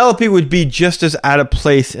saying. Vanellope would be just as out of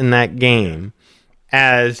place in that game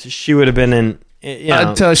as she would have been in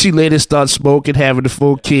until she later starts smoking, having the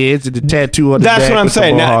 4 kids, and the tattoo on the back. That's what I'm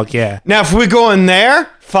saying. Now, now, if we go in there,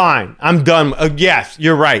 fine. I'm done. Yes,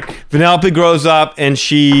 you're right. Vanellope grows up and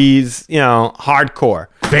she's, hardcore.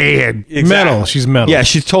 Metal. She's metal. Yeah,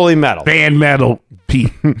 she's totally metal. Van Metal P.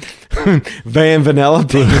 Van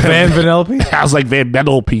Vanellope. Van Vanellope? Sounds like Van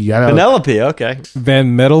Metal P. Vanellope, okay.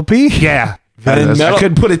 Van Metal P? Yeah. I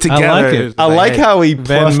couldn't put it together. I like it. I like how we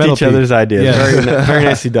plus each other's ideas. Yeah. Very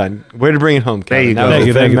nicely done. Way to bring it home, Kevin. There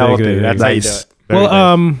you go. Thank you. That's nice.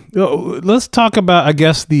 Let's talk about, I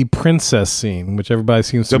guess, the princess scene, which everybody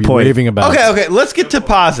seems to be raving about. Okay. Let's get to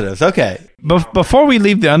positives. Okay. Before we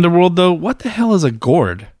leave the underworld, though, what the hell is a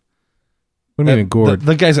gourd? What do you mean a gourd?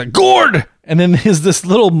 The guy's like, gourd! And then there's this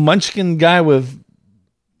little munchkin guy with...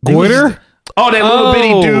 Goiter? That little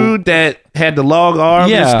bitty dude that had the long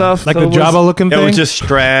arms and stuff. Like the Jabba looking thing? It was just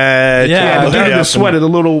stretch. Yeah, the dude in the sweater, the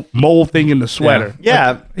little mole thing in the sweater.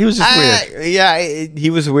 Yeah. He was just weird. Yeah, he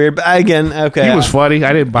was weird. But again, okay. He was funny.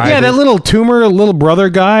 I didn't buy it. Yeah, that little tumor, little brother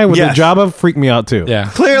guy with the Jabba freaked me out too. Yeah.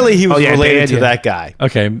 Clearly he was related to that guy.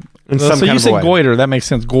 Okay. in So some kind you of a said way. goiter. That makes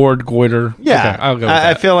sense. Goiter. Yeah, Okay, I'll go with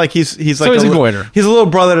I that. feel like he's like he's a goiter. He's a little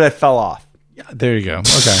brother that fell off. There you go.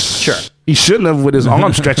 Okay. Sure. He shouldn't have with his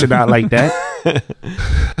arm stretching out like that.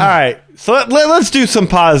 All right, so let's do some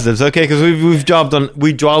positives, okay? Because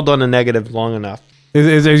we dwelled on the negative long enough. Are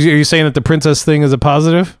you saying that the princess thing is a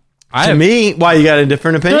positive? To me, why you got a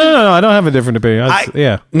different opinion? No, I don't have a different opinion.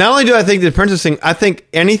 Yeah. Not only do I think the princess thing, I think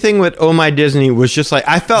anything with Oh My Disney was just like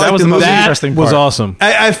I felt That like was the the most movie. interesting was part. awesome.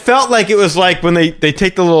 I felt like it was like when they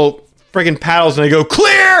take the little friggin' paddles and they go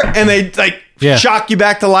clear and they like Yeah. shock you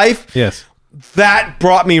back to life. Yes. That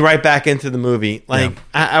brought me right back into the movie. Like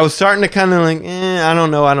I was starting to kind of like, I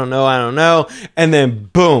don't know, and then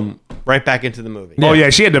boom, right back into the movie. Oh yeah,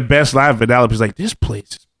 she had the best line finale. She's like, "This place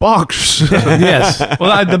is bonkers." Yes. Well,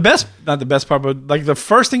 not the best part, but like the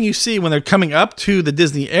first thing you see when they're coming up to the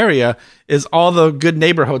Disney area is all the good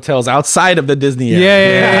neighbor hotels outside of the Disney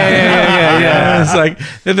area. Yeah. It's like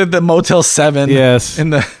the Motel 7. Yes.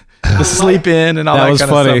 And the Sleep In and all That that, was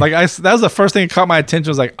kind funny. of stuff. Like that was the first thing that caught my attention.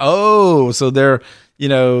 Was like, oh, so they're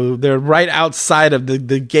right outside of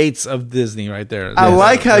the gates of Disney right there. I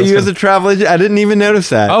like how you as a travel agent, I didn't even notice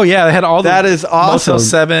that. Oh yeah, they had all That is awesome. Motel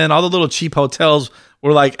 7, all the little cheap hotels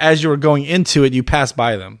were like as you were going into it, you passed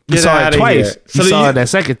by them. You Get saw outta it twice. here. You So saw you- it that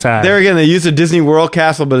second time. There again, they use a Disney World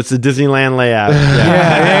castle, but it's a Disneyland layout.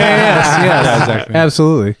 Yes. exactly.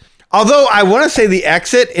 Absolutely. Although I want to say the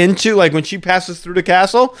exit into, like when she passes through the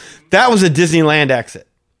castle, that was a Disneyland exit.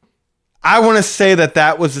 I want to say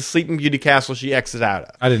that was the Sleeping Beauty castle she exits out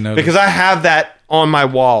of. I didn't know because I have that on my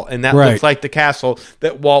wall, and that Right. looks like the castle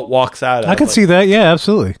that Walt walks out of. I could see that. Yeah,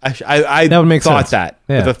 absolutely. I That would make thought sense. that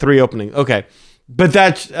Yeah. with the 3 opening. Okay, but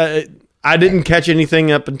that's I didn't catch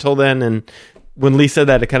anything up until then, and when Lee said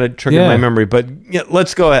that, it kind of triggered Yeah. my memory. But yeah,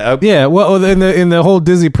 let's go ahead. Yeah. Well, in the whole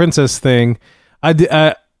Disney princess thing, I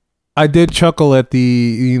did chuckle at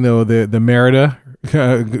the Merida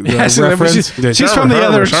reference. She's from the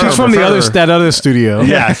other. She's from that other studio.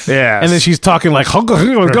 Yes. Yes. And then she's talking like hug.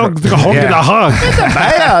 Yeah.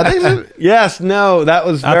 Yes. No. That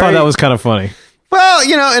was. I thought that was kind of funny. Well,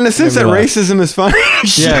 in the sense that Maybe racism is funny.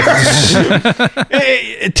 Yeah.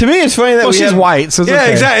 To me, it's funny that Well, we she's have, white, so it's yeah,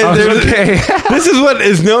 okay. exactly. This is what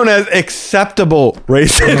is known as acceptable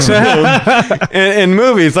racism in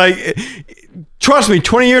movies. Like, trust me,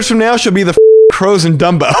 20 years from now, she'll be the Crows and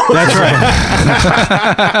Dumbo. That's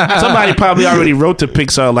right. Somebody probably already wrote to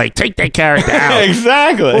Pixar like, take that character out.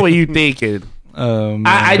 Exactly. What were you thinking?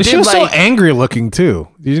 I But she did was so like. angry looking too.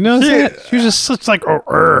 Did you notice that? She was just such like.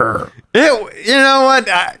 You know what?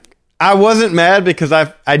 I wasn't mad because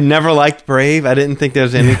I never liked Brave. I didn't think there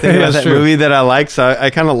was anything about that true. movie that I liked, so I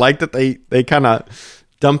kind of liked that they kind of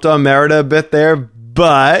dumped on Merida a bit there.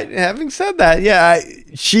 But having said that, yeah,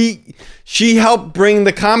 she helped bring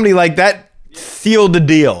the comedy, like that sealed the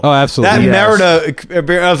deal. Oh, absolutely. That Yes.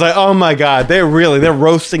 Merida, I was like, oh my god, they're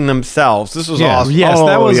roasting themselves. This was Yeah. awesome. Yes, Oh,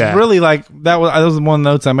 that was yeah. really like that was one of the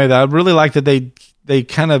notes I made. That I really liked that they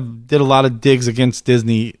kind of did a lot of digs against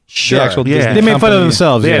Disney. Sure. The actual Yeah. Disney They made fun of company.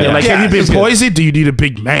 themselves. Yeah, Yeah. they're like, Yeah, have you it's been good. poisoned? Do you need a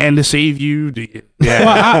big man to save you? Do you? Yeah.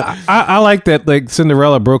 Well, I like that. Like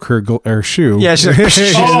Cinderella broke her shoe. Yeah, she's like,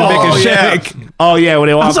 she's Oh, making yeah. shake. Oh yeah, when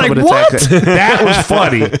they all was come like, and attack her. That was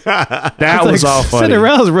funny. That was all funny.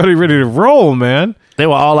 Cinderella's really ready to roll, man. They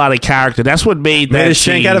were all out of character. That's what made Made that a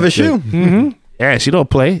shank scene out of a good. shoe. Yeah, she don't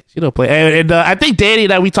play. And I think Danny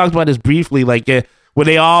and I, we talked about this briefly, like when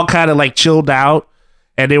they all kind of like chilled out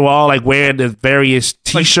and they were all like wearing the various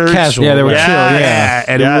T-shirts. casual. Yeah, they were Yeah, chill. Yeah. Yeah.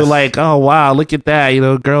 And we Yes. were like, oh wow, look at that.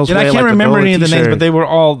 Girls And I wearing, can't like, remember any of the names, t-shirt. but they were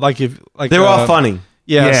all like They were all funny.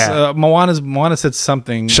 Yes, Yeah. Moana said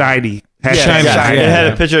something. shiny. Had Yeah, shiny. yeah, It yeah.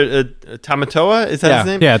 had a picture. Tamatoa, is that Yeah. his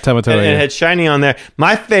name? Yeah, Tamatoa, And yeah. it had shiny on there.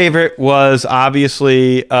 My favorite was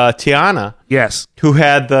obviously Tiana, Yes. who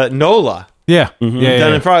had the Nola Yeah. Yeah. done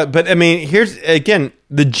yeah. in front. But I mean, here's again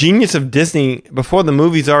the genius of Disney before the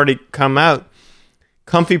movie's already come out.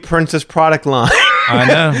 Comfy Princess product line. I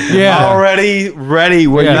know. Yeah. Already ready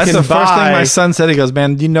where Yeah, you That's can the first thing buy. my son said. He goes,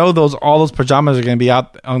 "Man, you know all those pajamas are going to be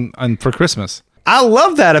out on for Christmas." I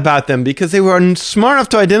love that about them because they were smart enough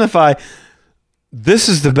to identify this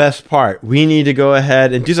is the best part. We need to go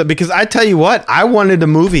ahead and do something because I tell you what, I wanted a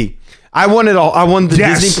movie. I wanted the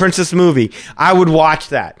Yes. Disney Princess movie. I would watch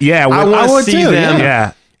that. Yeah, I I want would to see too, them.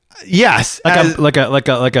 Yeah. Yes, Like as a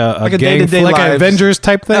gang, day-to-day like an lives. Avengers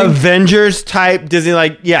type thing. Avengers type Disney.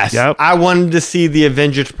 Like yes, Yep. I wanted to see the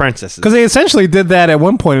Avengers princesses. Because they essentially did that at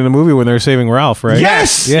one point in the movie when they were saving Ralph, right?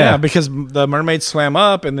 Yes! Yeah. Yeah, because the mermaid swam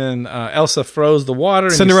up, and then Elsa froze the water.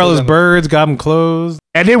 And you Cinderella's saw them- birds got them clothes.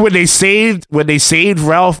 And then when they saved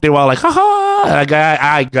Ralph, they were all like, ha ha.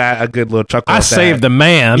 I got a good little chuckle. I at saved that. the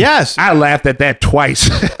man. Yes. I laughed at that twice.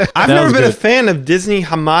 I've never was been a good. fan of Disney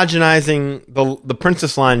homogenizing the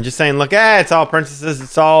princess line, just saying, look, it's all princesses,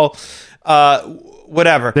 it's all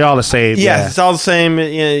whatever. They're all the same. Yes, it's all the same.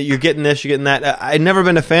 You know, you're getting this, you're getting that. I've never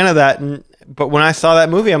been a fan of that, but when I saw that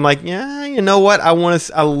movie, I'm like, yeah, you know what? I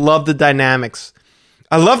love the dynamics.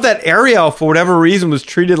 I love that Ariel, for whatever reason, was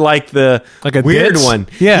treated like the weird ditz? one.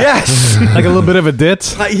 Yeah. Yes. Like a little bit of a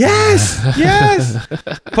ditz. Yes.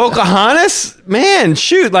 Pocahontas, man,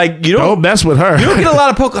 shoot, like you Don't don't mess with her. you don't get a lot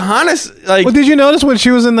of Pocahontas. Like, Well, did you notice when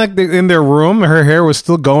she was in in their room, her hair was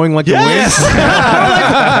still going like yes. the wind?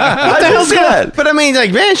 What the hell's that? But I mean,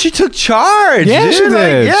 like, man, she took charge. Yeah, dude. she did.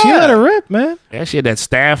 Like, She yeah. let her rip, man. Yeah, she had that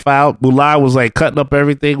staff out. Mulan was like cutting up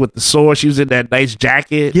everything with the sword. She was in that nice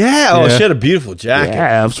jacket. Yeah. Oh, Yeah. she had a beautiful jacket.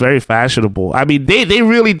 Yeah, it was very fashionable. I mean, they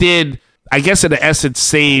really did, I guess, in the essence,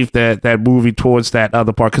 save that movie towards that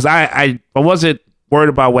other part. Because I wasn't worried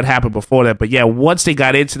about what happened before that. But yeah, once they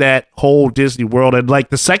got into that whole Disney world, and like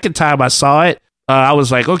the second time I saw it, I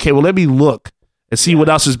was like, okay, well, let me look and see what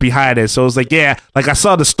else is behind it. So it was like, yeah, like I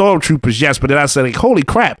saw the Stormtroopers, yes, but then I said, like, holy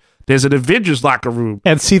crap, there's an Avengers locker room.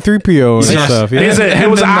 And C-3PO and Yes. stuff. Yeah. There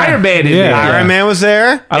was Iron Man in Yeah. there. Iron Man was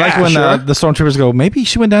there. I like Yeah, when sure. the stormtroopers go, maybe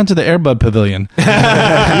she went down to the Airbud Pavilion.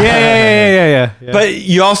 Yeah. But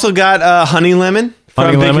you also got Honey Lemon from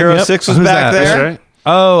Honey Big Lemon, Hero yep. 6 was Who's back that? there. That's right.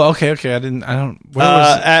 Oh, okay. I don't. Where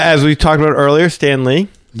was? As we talked about earlier, Stan Lee.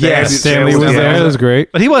 Yes, Stanley was there. That was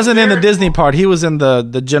great. But he wasn't in the Disney part. He was in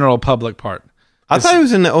the general public part. I thought he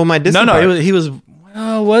was in the Oh My Disney. No, part. he was.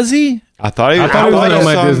 Was he? I thought he I thought it was on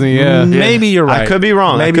my saw him. Disney, yeah. Maybe you're right. I could be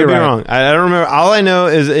wrong. Maybe I could be you're right. wrong. I don't remember. All I know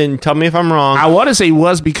is, and tell me if I'm wrong. I want to say it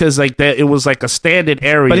was because like that it was like a standard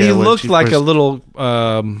area. But he when looked she like first- a little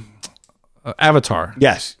avatar.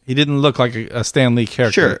 yes. He didn't look like a Stan Lee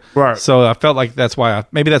character. Sure. Right. So I felt like that's why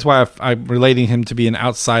I'm relating him to being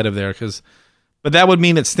outside of there but that would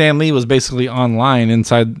mean that Stan Lee was basically online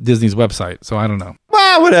inside Disney's website. So I don't know.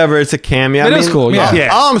 Well, whatever. It's a cameo. It is cool, yeah. Yeah.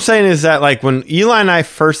 All I'm saying is that, like, when Eli and I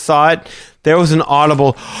first saw it, there was an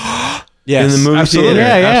audible Yes, in the movie absolutely.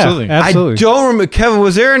 theater. Absolutely. I don't remember, Kevin.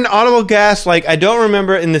 Was there an audible gasp? Like, I don't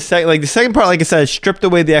remember in the second part. Like I said, stripped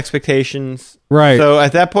away the expectations. Right. So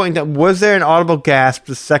at that point, was there an audible gasp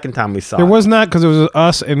the second time we saw There it? was not, because it was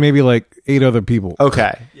us and maybe like 8 other people.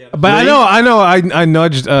 Okay. But I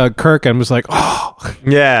nudged Kirk and was like, oh.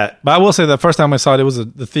 Yeah. But I will say the first time I saw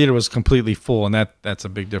it, the theater was completely full, and that's a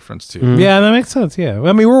big difference too. Yeah, that makes sense. Yeah.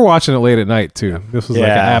 I mean, we were watching it late at night too. This was like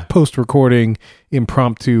Yeah. a post-recording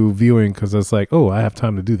impromptu viewing because it's like, oh, I have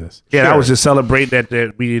time to do this. Yeah, Sure. I was just celebrating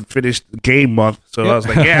that we had finished the game month. So I was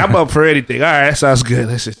like, yeah, I'm up for anything. All right, that sounds good.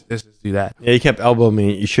 Let's just do that. Yeah, you kept elbowing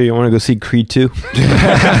me. You sure you want to go see Creed 2?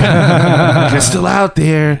 It's still out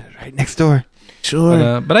there. Right next door.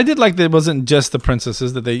 Sure. But I did like that it wasn't just the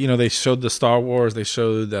princesses, that they showed the Star Wars, they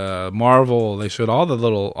showed Marvel, they showed all the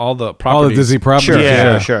properties. All the Disney properties.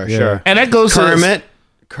 Sure, yeah. sure. And that goes Kermit.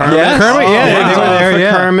 Kermit, Yes. yeah, Oh, they were wow. there, For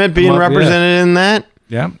yeah. Kermit being Yeah. represented in that.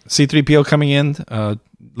 Yeah, C-3PO coming in,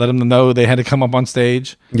 let them know they had to come up on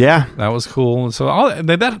stage. Yeah. That was cool. So all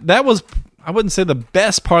that was, I wouldn't say the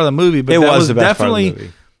best part of the movie, but It that was was the best part of the definitely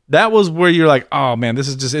movie. that was where you're like, oh man, this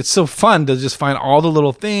is just, it's so fun to just find all the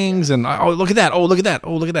little things and oh look at that, oh look at that,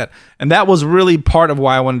 oh look at that, and that was really part of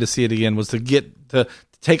why I wanted to see it again, was to get to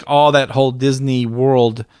take all that whole Disney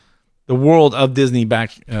world, the world of Disney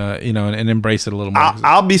back, and embrace it a little more.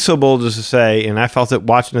 I'll be so bold as to say, and I felt it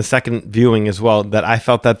watching the second viewing as well, that I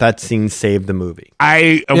felt that scene saved the movie.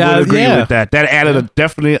 I would agree with that. That added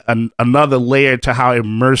definitely another layer to how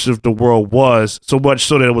immersive the world was. So much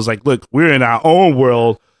so that it was like, look, we're in our own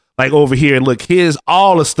world. Like over here, look, here's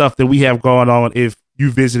all the stuff that we have going on if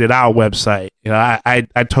you visited our website. I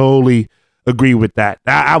totally agree with that.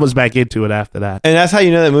 I was back into it after that. And that's how you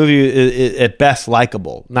know that movie is at best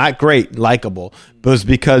likable. Not great, likable. But it's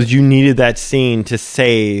because you needed that scene to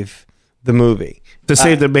save the movie. To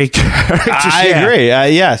save the main characters. I yeah. agree.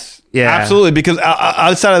 Yes. Yeah. Absolutely. Because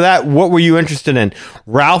outside of that, what were you interested in?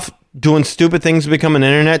 Ralph doing stupid things to become an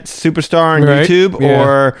internet superstar on Right. YouTube? Yeah.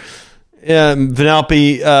 Or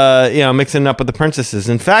Vanellope, mixing it up with the princesses?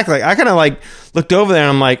 In fact, like, I kind of like looked over there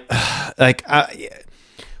and I'm like,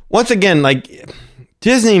 once again, like,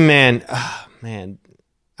 Disney, man, I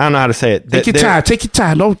don't know how to say it. Take your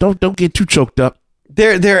time. Don't get too choked up.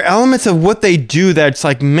 There are elements of what they do that's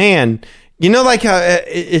like, man, you know, like how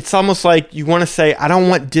it's almost like you want to say, I don't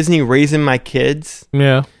want Disney raising my kids.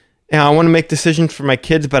 Yeah. And I want to make decisions for my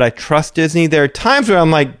kids, but I trust Disney. There are times where I'm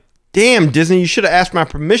like, damn, Disney, you should have asked my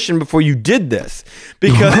permission before you did this.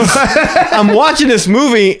 Because I'm watching this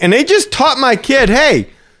movie and they just taught my kid, hey,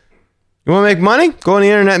 You want to make money? Go on the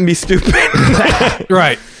internet and be stupid.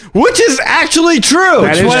 Right. Which is actually true.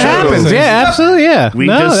 That is What true. happens? Yeah, absolutely. Yeah. We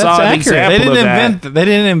no, just that's saw an accurate. example. They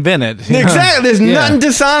didn't invent it. Exactly. There's Yeah. nothing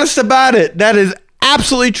dishonest about it. That is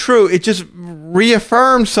absolutely true. It just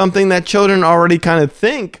reaffirms something that children already kind of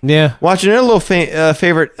think. Yeah. Watching their little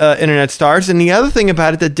favorite internet stars. And the other thing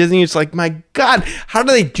about it that Disney is like, my God, how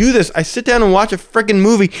do they do this? I sit down and watch a freaking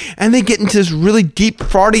movie and they get into this really deep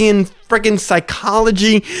Freudian freaking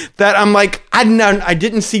psychology that I'm like, I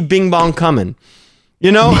didn't see Bing Bong coming.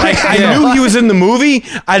 You know, I knew he was in the movie.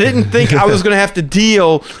 I didn't think I was going to have to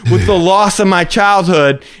deal with the loss of my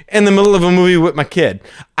childhood in the middle of a movie with my kid.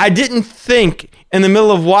 I didn't think in the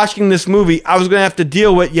middle of watching this movie I was going to have to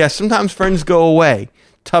deal with, sometimes friends go away.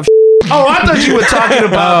 Tough Oh, I thought you were talking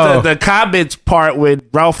about the comments part when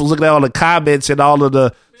Ralph was looking at all the comments and all of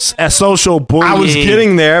the social bullying. I was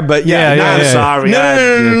getting there, but I'm sorry.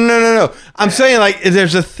 No. I'm saying, like,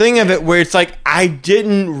 there's a thing of it where it's like, I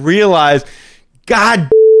didn't realize, God,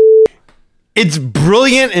 it's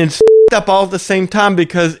brilliant and it's up all at the same time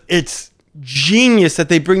because it's genius that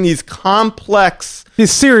they bring these complex,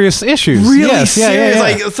 These serious issues. really Yes. serious. Yeah.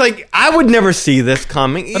 Like, it's like, I would never see this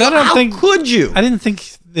coming. But I don't How think- could you? I didn't think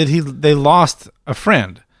that they lost a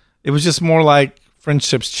friend. It was just more like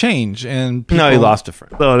friendships change and people, No, he lost a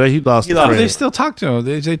friend. No, he lost. He a lost friend. They still talk to him.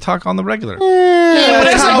 They talk on the regular. but That's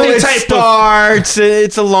that's how like the it type of- starts.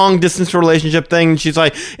 It's a long distance relationship thing. She's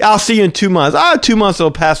like, I'll see you in 2 months. 2 months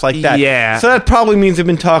will pass like that. Yeah. So that probably means they've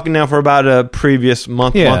been talking now for about a previous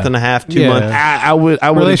month, Yeah. month and a half, 2 Yeah. months. I would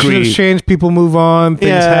Relationships agree. change, people move on, things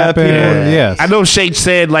Yeah, happen. people- Yes. I know Shake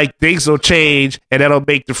said like things will change and that'll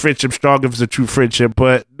make the friendship stronger if it's a true friendship.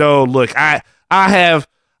 But no, look, I have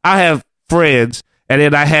friends and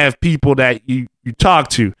then I have people that you talk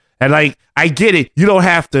to. And like I get it. You don't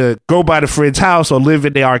have to go by the friend's house or live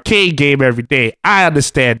in the arcade game every day. I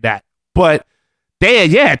understand that. But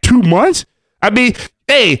 2 months? I mean,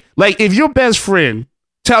 hey, like if your best friend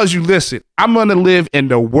tells you, listen, I'm gonna live in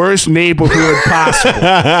the worst neighborhood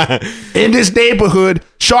possible. In this neighborhood,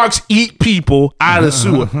 sharks eat people out of the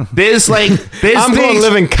sewer. There's I'm going to things-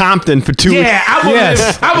 live in Compton for 2 weeks. yeah,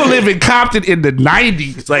 I'm gonna live in Compton in the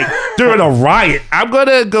 90s, like during a riot. I'm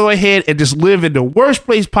gonna go ahead and just live in the worst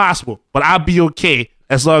place possible, but I'll be okay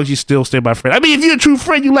as long as you still stay my friend. I mean, if you're a true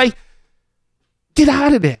friend, you like, get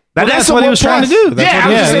out of there. Now, That's the what he one was trying to part- do. That's Yeah, what I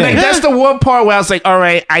he was was just saying, doing. like, that's the one part where I was like, all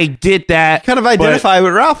right, I get that. Kind of but- identify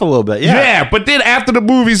with Ralph a little bit. yeah, but then after the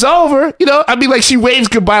movie's over, I mean, like she waves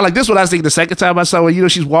goodbye. Like this, what I was thinking the second time I saw her.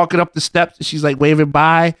 She's walking up the steps and she's like waving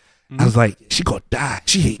bye. I was like, she gonna die.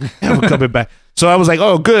 She ain't ever coming back. So I was like,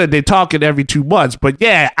 oh, good. They're talking every 2 months. But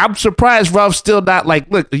yeah, I'm surprised Ralph's still not like,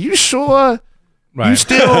 look, are you sure? Right. You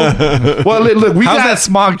still? Well, look, we How's got that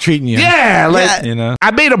smog treating you? Yeah, like You know.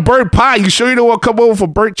 I made a burnt pie. You sure you don't want to come over for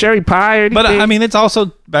burnt cherry pie or anything? But I mean, it's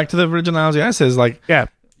also back to the originality I said. Is like, yeah.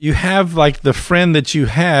 you have like the friend that you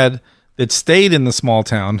had that stayed in the small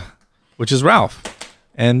town, which is Ralph,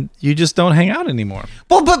 and you just don't hang out anymore.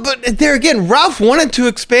 Well, but there again, Ralph wanted to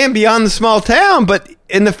expand beyond the small town, but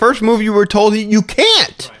in the first movie, you were told you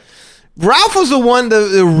can't. Ralph was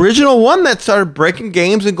the original one that started breaking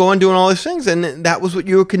games and doing all these things, and that was what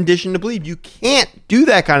you were conditioned to believe. You can't do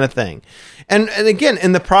that kind of thing. And again,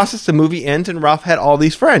 in the process, the movie ends, and Ralph had all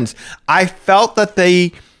these friends. I felt that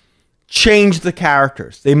they changed the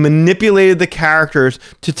characters. They manipulated the characters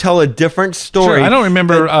to tell a different story. Sure, I don't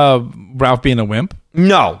remember Ralph being a wimp.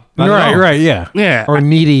 No. Not at all. Right, yeah. Yeah. Or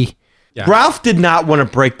needy. Yeah. Ralph did not want to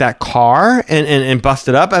break that car and bust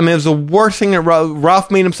it up. I mean, it was the worst thing that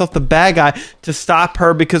Ralph made himself the bad guy to stop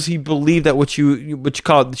her because he believed that she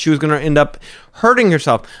was going to end up hurting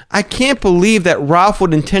herself. I can't believe that Ralph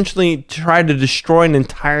would intentionally try to destroy an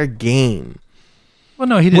entire game Well,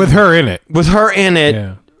 no, he didn't. With her in it. with her in it.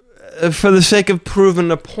 Yeah. For the sake of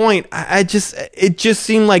proving a point. It just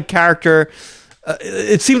seemed like character.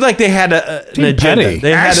 It seemed like they had an agenda. petty.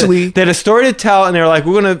 They had a story to tell, and they were like,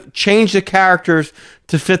 "We're going to change the characters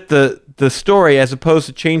to fit the story, as opposed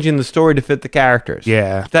to changing the story to fit the characters."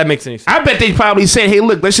 Yeah. If that makes any sense. I bet they probably said, hey,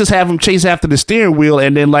 look, let's just have him chase after the steering wheel.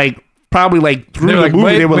 And then, like, probably, like, through They were the like, movie,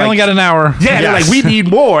 wait, they were we like, only got an hour. yeah, they're Yes. like, we need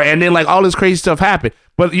more. And then, like, all this crazy stuff happened.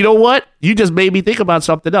 But you know what? You just made me think about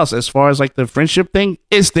something else. As far as, like, the friendship thing,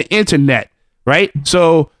 it's the internet, right?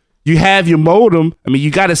 So you have your modem. I mean,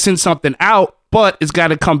 you got to send something out, but it's got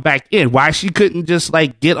to come back in. Why she couldn't just,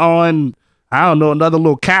 like, get on, I don't know, another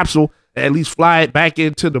little capsule, at least fly it back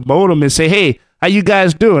into the modem and say, hey, how you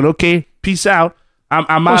guys doing? Okay, peace out.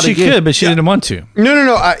 I'm Well, out she again. could, but she didn't want to.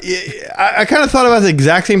 No. I kind of thought about the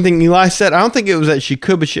exact same thing Eli said. I don't think it was that she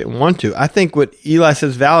could, but she didn't want to. I think what Eli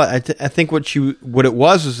says is valid. I think what it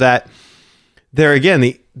was that there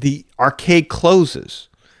again, the arcade closes.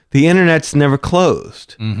 The internet's never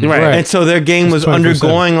closed, Right. and so their game was 20%.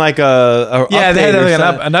 undergoing like a Yeah, update they had or like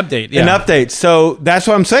something. an update. Yeah. An update. So that's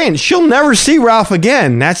what I'm saying. She'll never see Ralph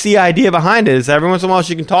again. That's the idea behind it. Is every once in a while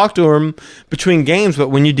she can talk to him between games, but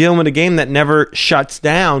when you're dealing with a game that never shuts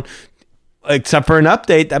down, except for an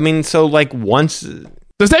update, I mean, so like once.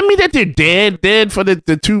 Does that mean that they're dead for the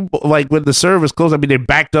two, like when the server's closed? I mean, they're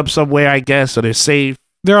backed up somewhere, I guess, so they're safe.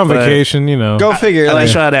 They're on But- vacation, you know. Go figure. I'm Like,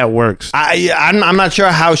 not sure how that works. I'm not sure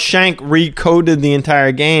how Shank recoded the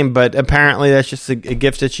entire game, but apparently that's just a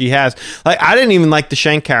gift that she has. Like, I didn't even like the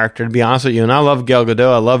Shank character, to be honest with you, and I love Gal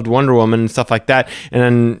Gadot. I loved Wonder Woman and stuff like that. And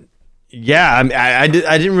then, yeah, I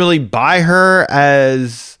didn't really buy her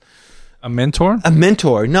as A mentor? a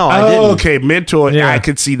mentor. No, I didn't. Okay, mentor, Yeah. I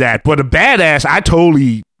could see that. But a badass, I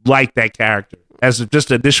totally like that character as just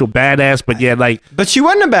an initial badass. But yeah, like, But she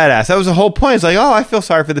wasn't a badass. That was the whole point. It's like, oh, I feel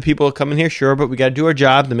sorry for the people who come in here, sure, but we got to do our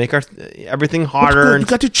job to make our everything harder. you And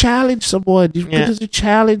got to challenge someone. You Yeah. got to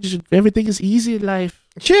challenge. Everything is easy in life.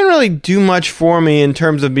 she didn't really do much for me in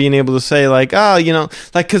terms of being able to say, like, oh, you know,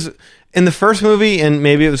 like, because in the first movie, and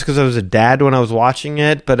maybe it was because I was a dad when I was watching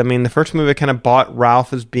it, but I mean, the first movie I kind of bought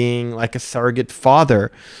Ralph as being like a surrogate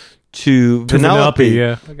father to Vanellope.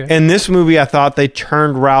 yeah. Okay. In this movie, I thought they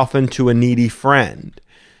turned Ralph into a needy friend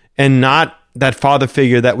and not that father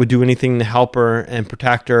figure that would do anything to help her and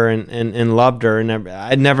protect her and loved her. And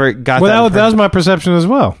I never got Well, that. that was my perception as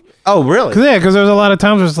well. Oh, really? Because there's a lot of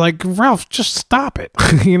times where it's like, Ralph, just stop it.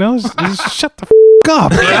 You know, just shut the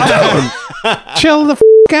up. Chill the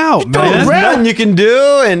out, man. There's nothing you can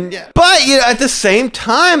do, but you know, at the same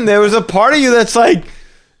time, there was a part of you that's like,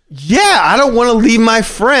 yeah, I don't want to leave my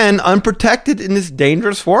friend unprotected in this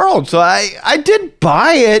dangerous world. So I did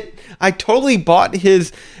buy it. I totally bought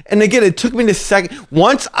his. And again, it took me a second.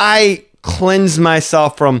 Once I cleansed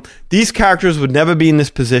myself from these characters would never be in this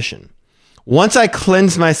position. Once I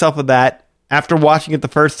cleansed myself of that after watching it the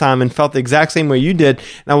first time and felt the exact same way you did,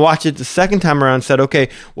 and I watched it the second time around and said, okay,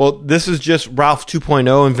 well, this is just Ralph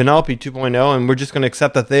 2.0 and Vanellope 2.0, and we're just going to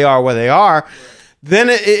accept that they are where they are. Then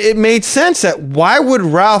it made sense that why would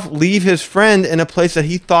Ralph leave his friend in a place that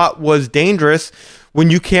he thought was dangerous when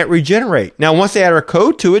you can't regenerate? Now, once they add a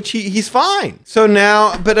code to it, he's fine. So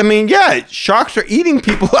now, but I mean, yeah, sharks are eating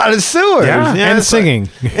people out of sewers. Yeah, You know, and it's like- singing.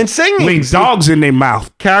 and singing. Leave dogs in their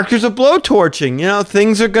mouth. Characters are blowtorching. You know,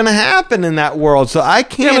 things are going to happen in that world. So I Yeah,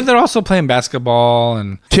 can't. but they're also playing basketball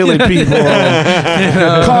and Killing people.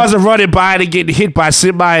 Cars are running by to get hit by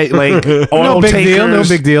semi, like, oil No big tankers. deal. No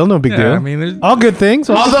big deal. No big yeah, deal. I mean, they're all good things.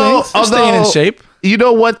 All good things. staying in shape. You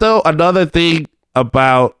know what, though? Another thing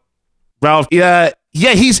about Ralph, yeah,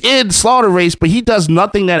 he's in Slaughter Race, but he does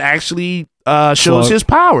nothing that actually shows Slaughter- his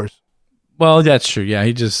powers. Well, that's true. Yeah,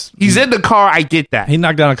 He's in the car. I get that. he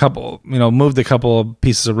knocked down a couple, moved a couple of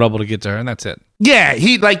pieces of rubble to get to her, and that's it. Yeah,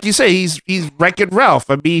 he, like you say, he's Wreck-It Ralph.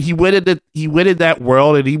 I mean, he went in that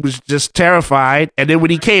world, and he was just terrified. And then when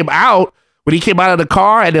he came out of the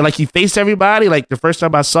car, and then like he faced everybody, like the first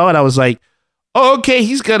time I saw it, I was like, oh, okay,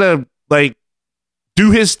 he's gonna like do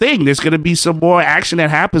his thing. There's gonna be some more action that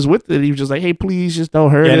happens with it. He was just like, hey, please, just don't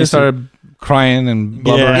hurt Yeah, and he us. started crying and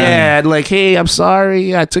blubbering. Yeah, and like, hey, I'm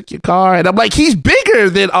sorry, I took your car, and I'm like, he's bigger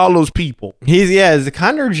than all those people. He's the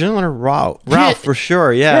kind of original Ralph for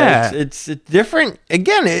sure. Yeah, Yeah. It's different.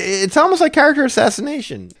 Again, it's almost like character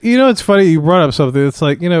assassination. You know, it's funny you brought up something. It's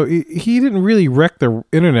like, you know, he didn't really wreck the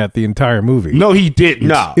internet the entire movie. No, he didn't.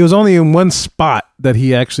 No, It was only in one spot that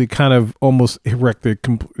he actually kind of almost wrecked the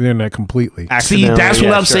internet completely. See, that's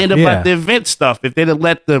what I'm saying about Yeah. the event stuff. If they'd have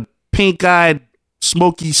let the pink-eyed,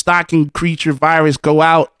 smoky stocking creature virus go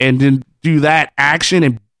out and then do that action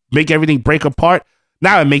and make everything break apart,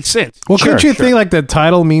 now it makes sense. Well, couldn't you think like the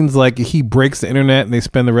title means like he breaks the internet and they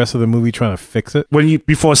spend the rest of the movie trying to fix it? When you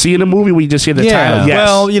before seeing the movie, we just hear the Yeah. title.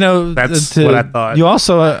 Yes. Well, That's what I thought. You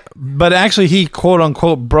also, but actually, he quote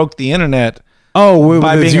unquote broke the internet Oh, with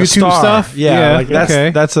by his being YouTube a star. stuff? Yeah, like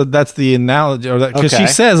okay. that's the analogy, or because Okay. she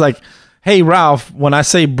says like, "Hey Ralph, when I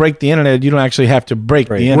say break the internet, you don't actually have to break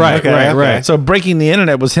the internet." Right. So breaking the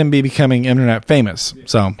internet was him becoming internet famous.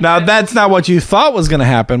 So now that's not what you thought was going to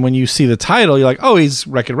happen when you see the title. You're like, oh, he's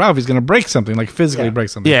Wreck-It Ralph. He's going to break something, like physically break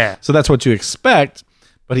something. Yeah. So that's what you expect.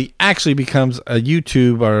 But he actually becomes a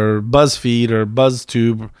YouTube or BuzzFeed or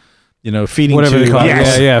BuzzTube, feeding Whatever tube. they call it.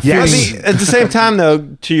 Yes. Yeah. Yes. feeding- At the same time, though,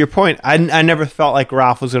 to your point, I never felt like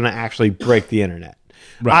Ralph was going to actually break the internet.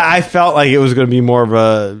 Right. I felt like it was going to be more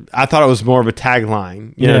of I thought it was more of a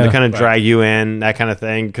tagline, Yeah. to kind of drag you in, that kind of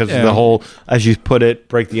thing, because Yeah. the whole, as you put it,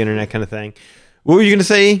 break the internet kind of thing. What were you going to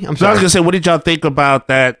say? I'm So I was sorry. gonna say, what did y'all think about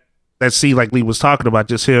that scene like Lee was talking about?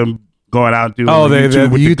 Just him going out doing the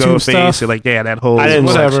with the YouTube go stuff? face and like that whole I didn't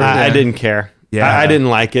Whatever. I Yeah. didn't care. Yeah. I didn't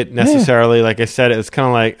like it necessarily. Like I said, it was kind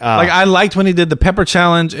of like I liked when he did the pepper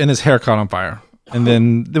challenge and his hair caught on fire. And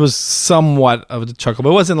then there was somewhat of a chuckle, but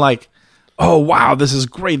it wasn't like, oh wow, this is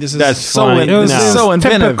great. This is That's so funny. It was, No. it was so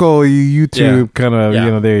inventive. typical YouTube kind of,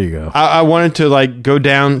 Yeah. there you go. I wanted to like go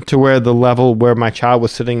down to where the level where my child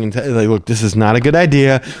was sitting and like, look, this is not a good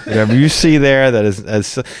idea. Whatever you see there, that is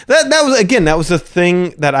that was again, that was the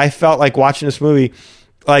thing that I felt like watching this movie.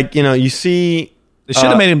 Like, you see. They should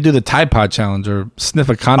have made him do the Tide Pod challenge or sniff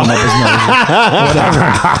a condom up his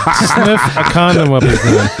nose. Sniff a condom up his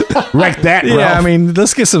nose. wreck that. Yeah, Ralph. I mean,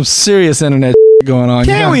 let's get some serious internet going on.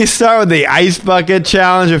 you know? Can't we start with the ice bucket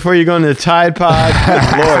challenge before you go into the Tide Pod?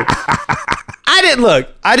 Good Lord.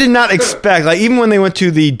 I did not expect, like, even when they went to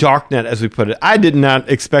the darknet, as we put it, I did not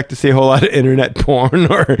expect to see a whole lot of internet porn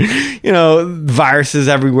or, viruses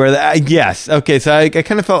everywhere. Yes. Okay. So I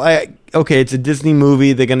kind of felt like, okay, it's a Disney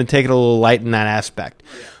movie. They're going to take it a little light in that aspect.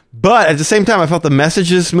 But at the same time, I felt the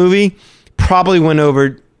message of this movie probably went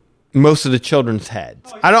over most of the children's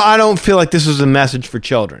heads. I don't feel like this was a message for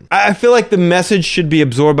children. I feel like the message should be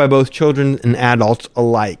absorbed by both children and adults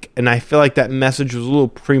alike. And I feel like that message was a little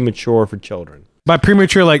premature for children. By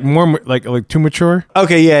premature, like more like too mature.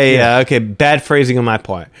 Okay, yeah. Okay, bad phrasing on my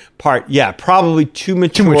part. Yeah, probably too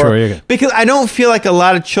mature. Too mature, yeah. Because I don't feel like a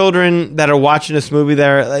lot of children that are watching this movie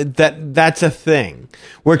that's a thing.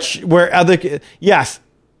 Where other yes,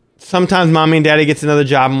 sometimes mommy and daddy gets another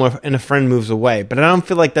job and a friend moves away, but I don't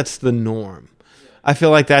feel like that's the norm. I feel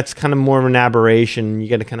like that's kind of more of an aberration. You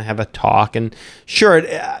got to kind of have a talk, and sure,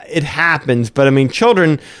 it happens, but I mean,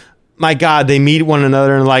 children. My God, they meet one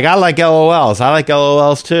another and like, I like LOLs. I like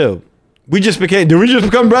LOLs too. Did we just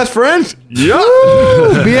become best friends? Yeah.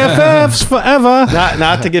 BFFs forever.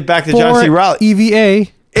 Not to get back to John C. Reilly.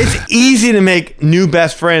 EVA. It's easy to make new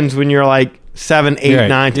best friends when you're like 7, 8, Right,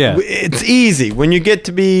 9. yeah. It's easy. When you get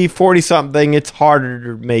to be 40 something, it's harder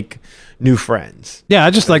to make new friends. Yeah, I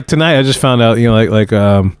just like tonight. I just found out,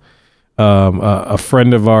 a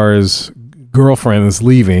friend of ours. Girlfriend is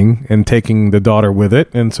leaving and taking the daughter with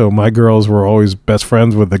it, and so my girls were always best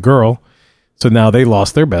friends with the girl, so now they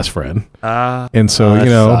lost their best friend, and so that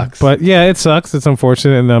sucks. but yeah, it sucks. It's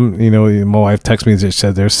unfortunate, and my wife texted me and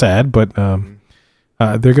said they're sad, but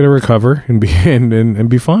they're gonna recover and be and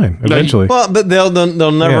be fine eventually. Well, but they'll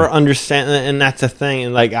never Yeah. understand, and that's the thing.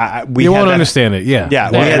 And like we You had won't that- understand it, yeah.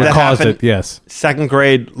 Yeah, we What had that caused happen. it, yes. Second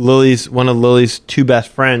grade, one of Lily's two best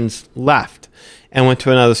friends left and went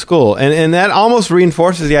to another school. And that almost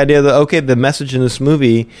reinforces the idea that, okay, the message in this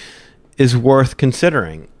movie is worth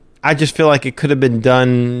considering. I just feel like it could have been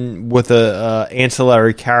done with a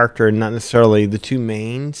ancillary character and not necessarily the two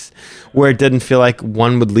mains, where it didn't feel like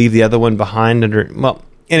one would leave the other one behind.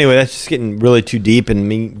 Anyway, that's just getting really too deep and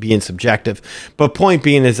me being subjective. But point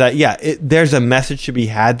being is that, there's a message to be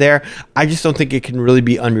had there. I just don't think it can really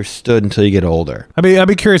be understood until you get older. I'd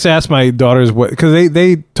be curious to ask my daughters because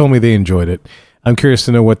they told me they enjoyed it. I'm curious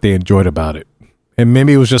to know what they enjoyed about it. And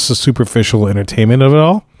maybe it was just a superficial entertainment of it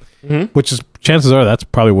all, which is, chances are that's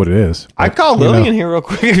probably what it is. I call Lillian here real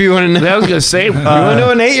quick if you want to know. I was gonna say, You want to know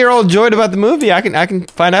an 8-year-old enjoyed about the movie? I can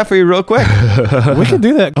find out for you real quick. We can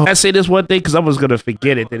do that. I say this one thing because I was gonna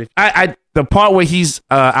forget it. That if the part where he's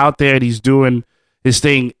out there and he's doing his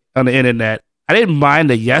thing on the internet, I didn't mind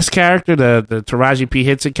the Yes character, the Taraji P.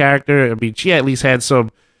 Henson character. I mean, she at least had some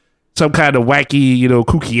kind of wacky,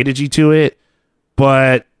 kooky energy to it.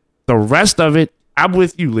 But the rest of it, I'm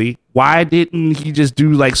with you, Lee. Why didn't he just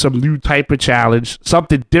do like some new type of challenge,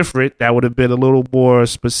 something different that would have been a little more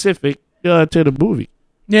specific to the movie?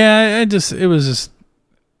 Yeah,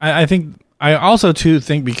 I think I also too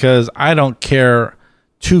think because I don't care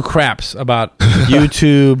two craps about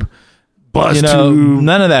YouTube, BuzzTube.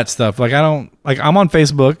 none of that stuff. Like I don't like. I'm on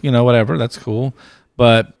Facebook, whatever. That's cool.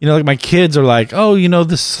 But like my kids are like, oh,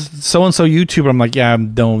 this so and so YouTuber. I'm like, yeah, I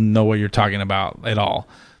don't know what you're talking about at all.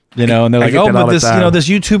 And they're like, get oh, that all but the this time. this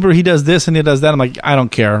YouTuber, he does this and he does that. I'm like, I don't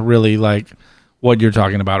care really, like what you're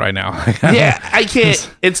talking about right now. Yeah, I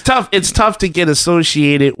can't. It's tough. It's tough to get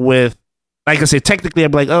associated with. Like I said, technically,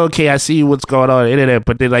 I'm like, oh, okay, I see what's going on the internet,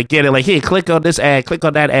 but then get it like, hey, click on this ad, click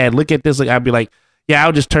on that ad, look at this. Like, I'd be like, yeah,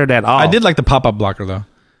 I'll just turn that off. I did like the pop-up blocker though.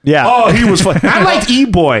 Yeah. Oh, he was fun. I liked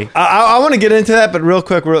E-Boy. I want to get into that, but real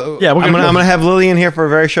quick. Yeah, we're I'm gonna- going to have Lillian here for a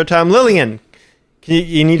very short time. Lillian,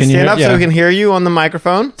 you need to Can you stand hear- up so yeah. we can hear you on the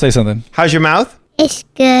microphone. Say something. How's your mouth? It's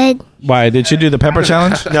good. Why did you do the pepper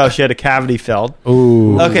challenge? No, she had a cavity filled.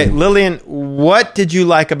 Ooh. Okay, Lillian, what did you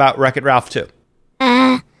like about Wreck-It Ralph 2?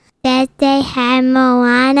 That they had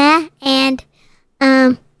Moana and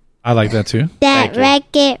I like that too. that Thank you.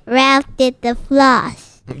 Wreck-It Ralph did the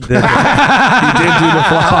floss. He did do the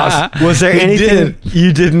floss. Was there anything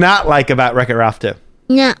you did not like about Wreck-It Ralph 2?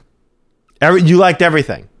 No. You liked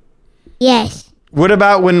everything. Yes. What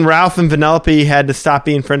about when Ralph and Vanellope had to stop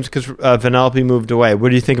being friends because Vanellope moved away? What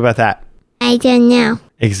do you think about that? I don't know.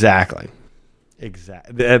 Exactly.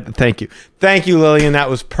 Thank you. Thank you, Lillian. That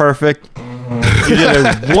was perfect. You did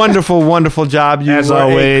a wonderful, wonderful job. You As were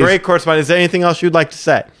always. a great correspondent. Is there anything else you'd like to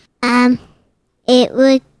say? It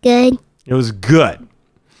was good. It was good.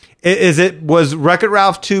 Was Wreck-It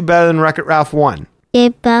Ralph 2 better than Wreck-It Ralph 1? They're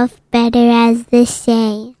both better as the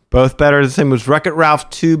same. Both better as the same. Was Wreck-It Ralph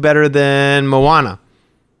 2 better than Moana?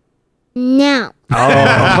 No.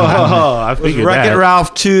 I Was figured Wreck-It that.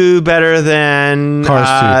 Ralph 2 better than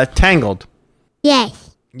Cars 2. Tangled?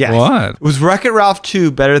 Yes. Yes. What? Was Wreck-It Ralph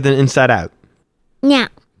 2 better than Inside Out? No.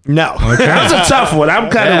 No. That was a tough one. I'm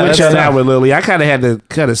kind of with you on that one, Lily. I kind of had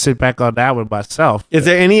to sit back on that one myself. Is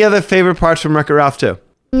there any other favorite parts from Wreck-It Ralph 2?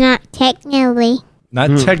 Not technically.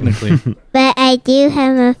 Not technically. But I do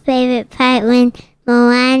have a favorite part when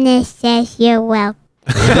Moana says you're welcome.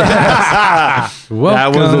 That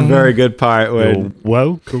was a very good part.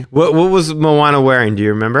 Welcome. What was Moana wearing? Do you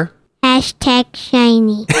remember?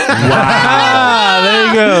 #shiny. There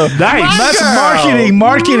you go. Nice. That's marketing.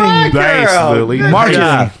 Nice, Lily. Marketing.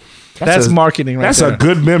 Yeah. That's marketing right That's there. a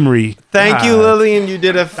good memory. Thank you, Lillian. You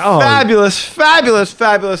did a fabulous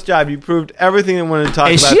job. You proved everything I wanted to talk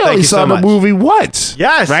And about. she Thank only you so saw the much. movie once.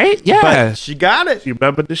 Yes. Right? Yeah. But she got it. You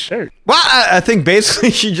remember the shirt. Well, I think basically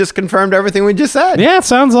she just confirmed everything we just said. Yeah, it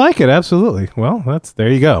sounds like it. Absolutely. Well, there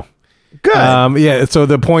you go. Good. Yeah. So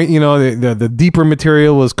the point, the deeper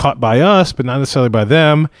material was caught by us, but not necessarily by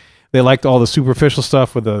them. They liked all the superficial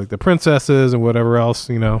stuff with the princesses and whatever else,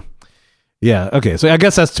 Yeah. Okay. So I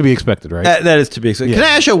guess that's to be expected, right? That is to be expected. Yeah.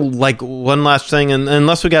 Can I ask you one last thing? And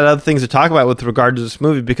unless we got other things to talk about with regard to this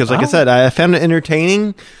movie, because like I said, I found it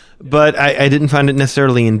entertaining, but I didn't find it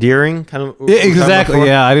necessarily endearing. Kind of. Yeah, exactly.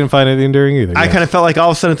 Yeah, I didn't find it endearing either. I kind of felt like all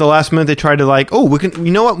of a sudden at the last minute they tried to we can.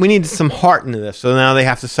 You know what? We need some heart into this, so now they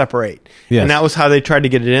have to separate. Yes. And that was how they tried to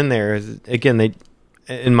get it in there. Again, they,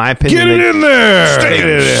 in my opinion, Get it they in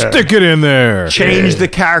there. Stick it in there. changed the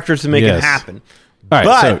characters to make it Yes. happen. All right.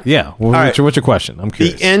 But- So yeah. Well, all what's your question? I'm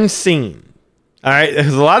curious. The end scene. All right,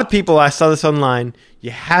 because a lot of people, I saw this online, you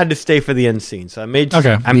had to stay for the end scene. So I made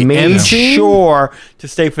Okay. The made end scene? sure to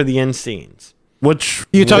stay for the end scenes. Which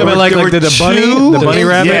You talking about there were the bunny, two- the bunny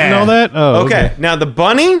rabbit, and Yeah. all that? Oh, Okay, now the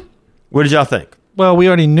bunny, what did y'all think? Well, we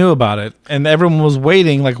already knew about it, and everyone was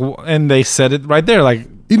waiting, and they said it right there,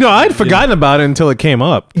 I'd forgotten about it until it came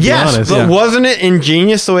up. To be Yes, honest. but wasn't it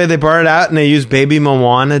ingenious the way they brought it out and they used Baby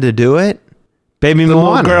Moana to do it? Baby the Moana.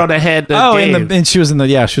 little girl that had the game. and she was in the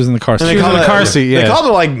car seat. And they She was called in the it- car seat, They yeah. called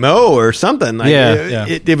it like Mo or something. Like, Yeah.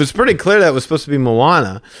 It was pretty clear that it was supposed to be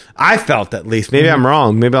Moana. I felt at least. Maybe I'm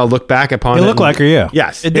wrong. Maybe I'll look back upon it. It looked like her, yeah.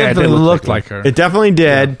 Yes. It Yeah, it definitely did look looked like like her. It definitely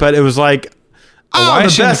did, but it was like, why the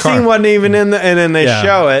is she in the best car? scene wasn't even in the, and then they Yeah.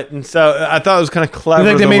 show it, and so I thought it was kind of clever. I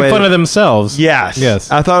think they the made way fun of themselves. Yes, Yes.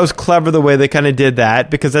 I thought it was clever the way they kind of did that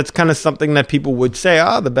because that's kind of something that people would say,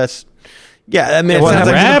 the best. Yeah, I mean, it what sounds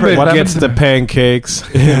like Rabbit what gets happened the pancakes.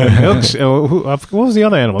 What was the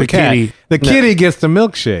other animal? The cat. kitty. The kitty gets the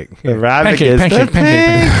milkshake. the rabbit Pancake, gets pancake, the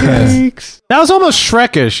pancake. pancakes. That was almost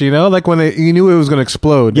Shrekish, like when you knew it was going to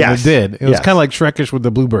explode. Yes. And it did. It was Yes. kind of like Shrekish with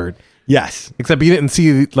the bluebird. Yes. Except you didn't see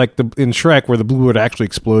in Shrek where the bluebird actually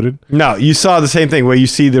exploded. No, you saw the same thing where you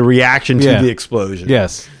see the reaction to Yeah. the explosion.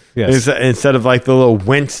 Yes. Yes. Instead of like the little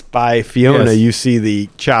wince by Fiona, Yes. you see the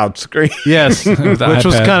child scream. Yes. Which was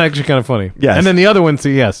iPad. kind of funny. Yes. And then the other one,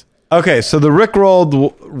 yes. Okay, so the Rick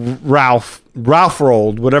rolled Ralph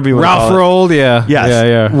rolled, whatever you want to Ralph call it. rolled, yeah. Yes.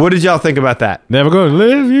 Yeah. What did y'all think about that? Never gonna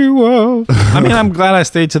live you up. I mean, I'm glad I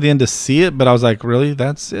stayed to the end to see it, but I was like, really?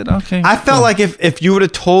 That's it? Okay. I felt like if you would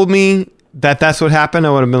have told me that that's what happened, I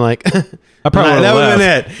would have been like, I probably would've that would have been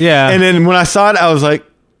left. it. Yeah. And then when I saw it, I was like,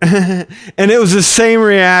 and it was the same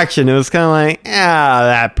reaction. It was kind of like,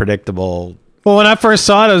 that predictable. Well, when I first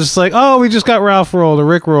saw it, I was just like, "Oh, we just got Ralph rolled or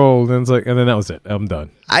Rick rolled," and and then that was it. I'm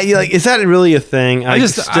done. Is that really a thing? I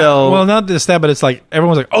just well, not just that, but it's like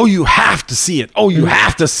everyone's like, "Oh, you have to see it. Oh, you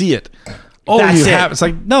have to see it. Oh, That's you it. have." It's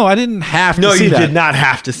like, no, I didn't have to No, see you that. did not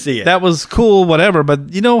have to see it. That was cool, whatever.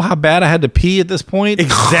 But you know how bad I had to pee at this point.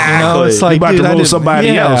 Exactly. It's You like, about dude, to I roll didn't- somebody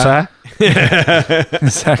yeah. else, huh?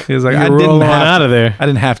 Exactly. It's like You're I didn't rolling have out of there. I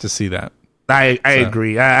didn't have to see that. I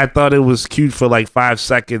agree. I thought it was cute for like 5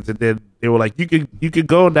 seconds, and then they were like, "You could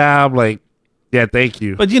go now." I'm like, "Yeah, thank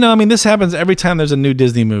you." But I mean, this happens every time there's a new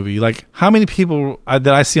Disney movie. Like, how many people that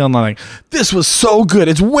I see online like, "This was so good.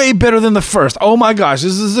 It's way better than the first. Oh my gosh,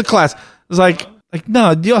 this is a class." It's like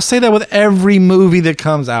no, y'all say that with every movie that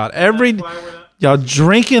comes out. y'all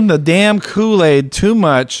drinking the damn Kool-Aid too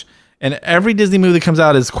much, and every Disney movie that comes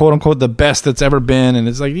out is quote unquote the best that's ever been, and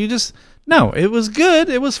it's like no, it was good,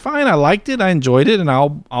 it was fine, I liked it, I enjoyed it, and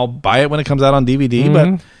I'll buy it when it comes out on DVD,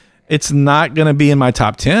 but it's not gonna be in my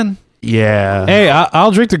top 10. Yeah. Hey, I'll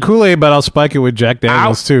drink the Kool-Aid, but I'll spike it with Jack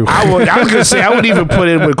Daniels too. I was gonna say I wouldn't even put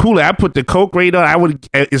it with Kool-Aid. I put the Coke right on.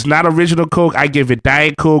 It's not original Coke. I give it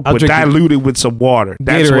Diet Coke, but diluted with some water.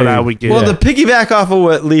 That's what I would give. Well, to piggyback off of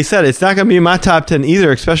what Lee said, it's not gonna be in my top 10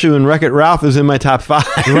 either, especially when Wreck-It Ralph is in my top 5.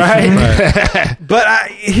 Right. But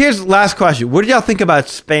here's the last question: what did y'all think about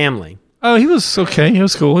Spamley? Oh, he was okay. He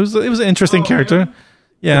was cool. He was an interesting character.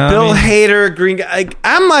 Yeah, Bill Hader, green guy.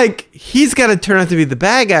 I'm like, he's got to turn out to be the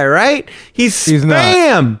bad guy, right? He's Spam.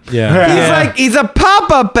 Not. Yeah. He's a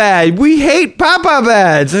pop-up ad. We hate pop-up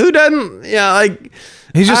ads. Who doesn't? Yeah, like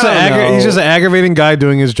he's just an aggravating guy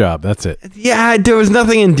doing his job. That's it. Yeah, there was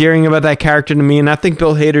nothing endearing about that character to me, and I think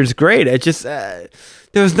Bill Hader's great. It just there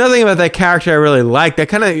was nothing about that character I really liked. I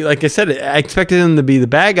kind of, like I said, I expected him to be the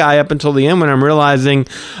bad guy up until the end when I'm realizing,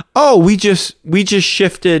 oh, we just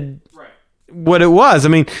shifted what it was. I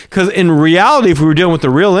mean, because in reality, if we were dealing with the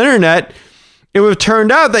real internet, it would have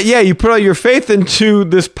turned out that, you put all your faith into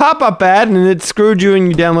this pop-up ad and it screwed you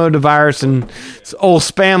and you downloaded a virus and this old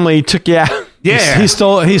Spamley took you out. Yeah. He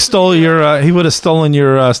stole your, he would have stolen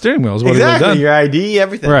your steering wheels. Exactly. Your ID,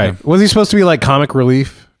 everything. Right. Was he supposed to be like comic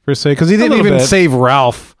relief per se? Because he didn't even save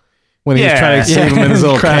Ralph when he was trying to save him in his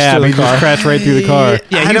little cab. He just crashed right through the car.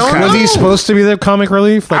 Yeah, was he supposed to be the comic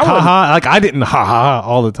relief? Like, ha-ha. Like, I didn't ha-ha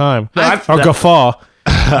all the time. Or guffaw.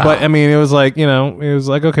 But, I mean, it was like, it was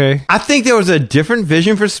like, okay. I think there was a different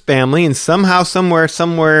vision for Spamley, and somehow,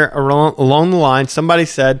 somewhere along the line, somebody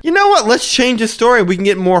said, you know what, let's change the story. We can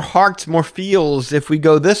get more hearts, more feels if we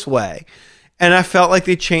go this way. And I felt like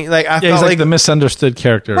they changed. Like he's like the misunderstood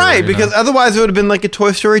character, right? Because otherwise, it would have been like a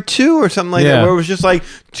Toy Story 2 or something like that, where it was just like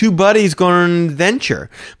two buddies going on an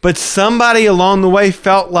adventure. But somebody along the way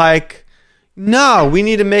felt like, no, we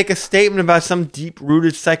need to make a statement about some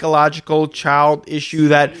deep-rooted psychological child issue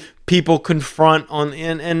that people confront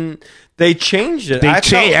and they changed it.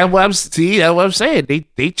 That's what I'm saying.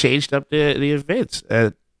 They changed up the events.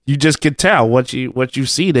 You just can tell once you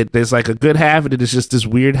see that there's like a good half and it's just this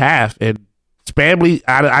weird half. And Spamley,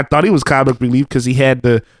 I thought he was comic relief because he had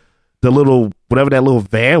the little, whatever that little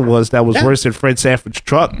van was that was worse than Fred Sanford's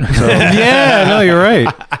truck. So. Yeah, no, you're right.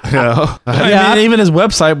 I mean, even his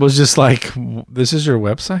website was just like, this is your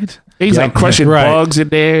website? He's like crushing bugs in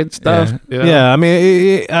there and stuff. Yeah, I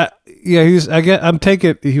mean, I'm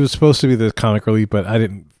taking he was supposed to be the comic relief, but I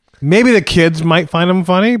didn't. Maybe the kids might find him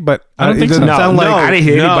funny, but I don't think so. I didn't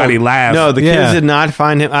hear anybody laugh. No, the kids did not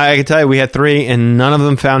find him. I can tell you, we had 3, and none of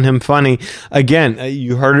them found him funny. Again,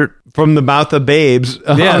 you heard it from the mouth of babes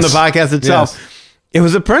on the podcast itself. Yes. It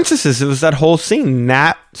was the princesses. It was that whole scene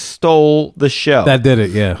that stole the show. That did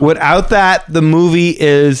it, yeah. Without that, the movie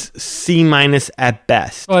is C- at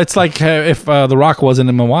best. Well, it's like if The Rock wasn't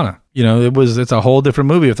in Moana. It's a whole different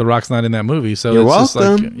movie if The Rock's not in that movie. So You're it's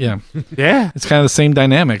welcome. Just like, yeah, it's kind of the same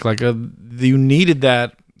dynamic. Like you needed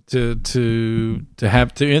that to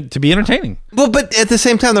be entertaining. Well, but at the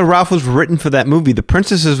same time, the Ralph was written for that movie. The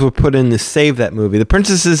princesses were put in to save that movie. The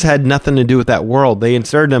princesses had nothing to do with that world. They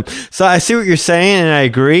inserted them. So I see what you're saying, and I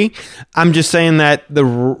agree. I'm just saying that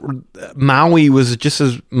the Maui was just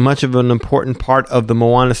as much of an important part of the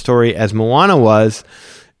Moana story as Moana was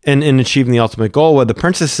in achieving the ultimate goal, where the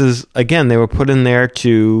princesses, again, they were put in there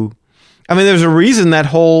to... I mean, there's a reason that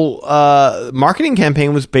whole marketing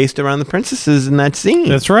campaign was based around the princesses in that scene.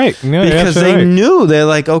 That's right. Yeah, because they knew, they're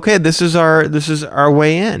like, okay, this is our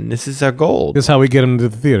way in. This is our goal. This is how we get them to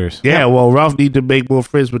the theaters. Yeah, well, Ralph need to make more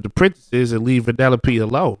friends with the princesses and leave Vanellope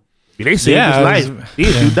alone. They saved his life. He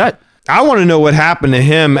didn't do that. I want to know what happened to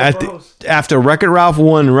him after Wreck-It Ralph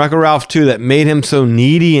 1 and Wreck-It Ralph 2 that made him so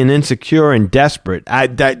needy and insecure and desperate.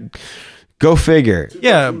 Go figure.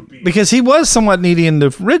 Yeah, because he was somewhat needy in the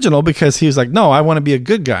original because he was like, no, I want to be a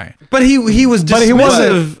good guy. But he was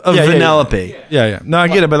dismissive of Vanellope. Yeah. No, I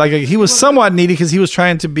get it. But like he was somewhat needy because he was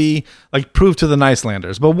trying to be like prove to the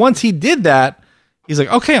Nicelanders. But once he did that, he's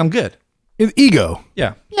like, okay, I'm good. Ego.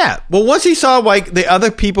 Yeah. Yeah. Well, once he saw like the other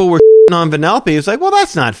people were on Vanellope, he was like, well,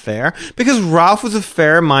 that's not fair, because Ralph was a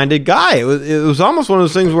fair-minded guy. It was almost one of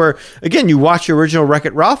those things where, again, you watch the original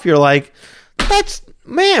Wreck-It Ralph, you're like,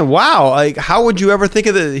 man, wow. Like, how would you ever think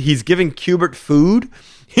of it? He's giving Cubert food.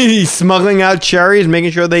 He's smuggling out cherries,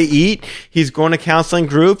 making sure they eat. He's going to counseling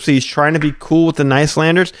groups. He's trying to be cool with the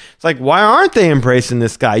Nicelanders. It's like, why aren't they embracing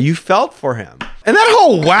this guy? You felt for him. And that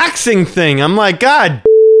whole waxing thing, I'm like, God,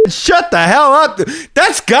 shut the hell up.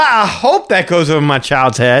 I hope that goes over my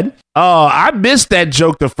child's head. Oh, I missed that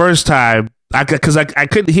joke the first time. because I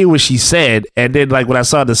couldn't hear what she said, and then like when I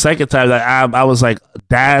saw it the second time, like I was like,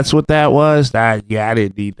 "That's what that was." I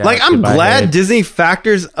didn't need that. Like, I'm in my glad head. Disney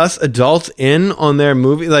factors us adults in on their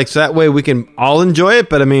movie, like, so that way we can all enjoy it.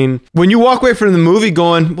 But I mean, when you walk away from the movie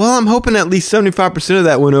going, "Well, I'm hoping at least 75% of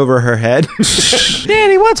that went over her head."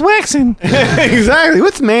 Daddy, what's waxing? Exactly.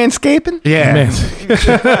 What's manscaping? Yeah.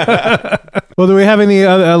 Well, do we have any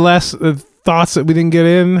last thoughts that we didn't get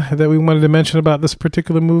in that we wanted to mention about this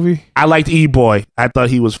particular movie? I liked E-Boy. I thought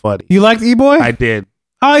he was funny. You liked E-Boy? I did.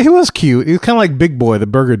 Oh, he was cute. He was kind of like Big Boy, the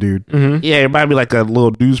burger dude. Yeah, it reminded me like a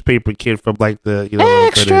little newspaper kid from like the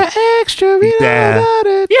Extra, read Yeah. all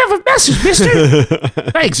about it. You have a message,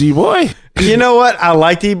 mister. Thanks, E-Boy. You know what? I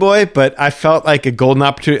liked E-Boy, but I felt like a golden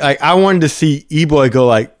opportunity. Like, I wanted to see E-Boy go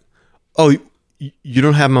like, "Oh, you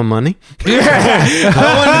don't have my money?"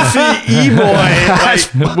 I wanted to see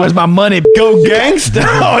E-Boy like, Where's my money? go gangsta.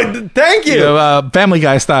 Oh, thank you. Family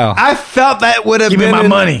Guy style. I felt that would have Give me been my an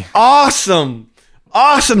money.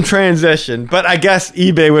 awesome transition. But I guess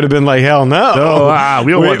eBay would have been like, hell no.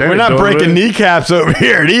 We don't want that. We're not breaking kneecaps over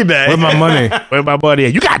here at eBay. Where's my money? Where my money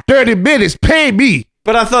at? You got 30 minutes. Pay me.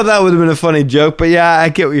 But I thought that would have been a funny joke. But yeah, I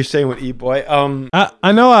get what you're saying with E-Boy.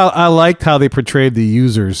 I know I liked how they portrayed the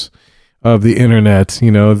users of the internet,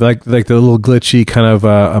 you know, like the little glitchy kind of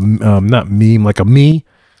not meme, like a me.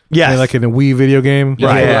 Yes. Like in a Wii video game. Yeah,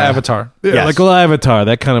 Right. little Yeah. Avatar. Yeah, Yes. like a little avatar,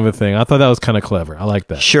 that kind of a thing. I thought that was kind of clever. I like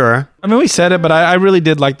that. Sure. I mean, we said it, but I really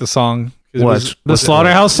did like the song. It was- The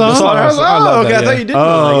Slaughterhouse song? The Slaughterhouse. I love Oh, okay. that, I thought yeah. you did.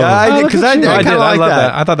 I did because I I kind did. of I like love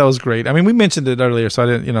that. I thought that was great. I mean, we mentioned it earlier, so I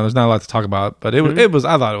didn't. You know, there's not a lot to talk about, but it was.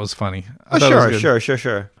 I thought it was funny. I Oh, thought it was good.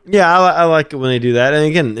 sure. Yeah, I like it when they do that. And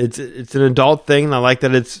again, it's an adult thing. And I like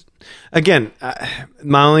that it's, again,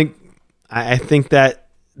 I think that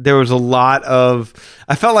there was a lot of,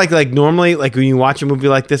 I felt like normally, like when you watch a movie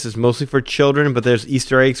like this, it's mostly for children, but there's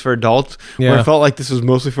Easter eggs for adults. Where Yeah. I felt like this was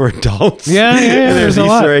mostly for adults. Yeah, and there's there's a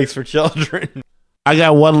lot. Easter eggs for children. I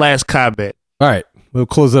got one last comment. All right. We'll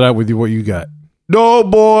close it out with what you got. No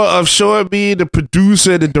more of showing me the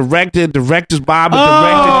producer, the director, director's mom, and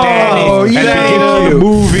director daddy Oh, at the yeah. beginning of the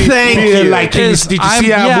movie. Thank Being you. Like, did you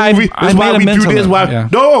see our movie? I That's why made a we do mental this. note, Why? yeah.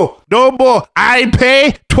 No more. I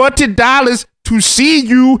pay $20 to see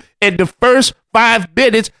you in the first 5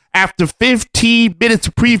 minutes after 15 minutes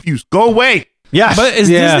of previews. Go away. Yes. But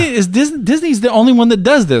Disney's the only one that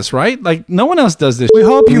does this, right? Like no one else does this. We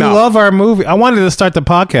hope you No. love our movie. I wanted to start the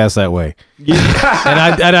podcast that way.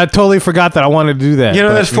 and I totally forgot that I wanted to do that. you know,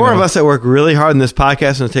 but, there's four of us that work really hard on this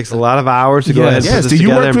podcast, and it takes a lot of hours to go ahead and Yes. put this Do you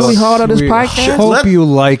together. work and really build- hard on this We podcast? hope Let- you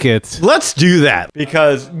like it. Let's do that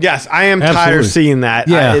because yes, I am tired Absolutely. of seeing that.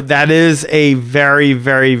 Yeah. That is a very,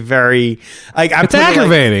 very, very. Like, I It's put it like-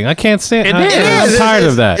 aggravating. I can't stand it. It is. I'm tired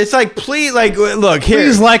of that. It's like, please, like, look here.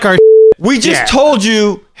 Please like our We just told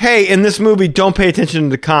you, hey, in this movie, don't pay attention to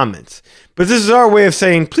the comments. But this is our way of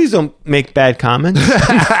saying, please don't make bad comments.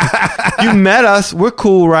 You met us. We're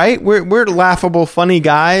cool, right? We're laughable, funny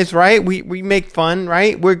guys, right? We make fun,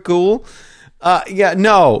 right? We're cool.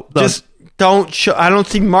 Just don't show. I don't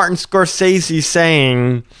see Martin Scorsese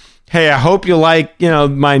saying, hey, I hope you like,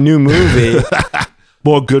 my new movie.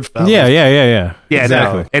 More Goodfellas. Yeah. Yeah,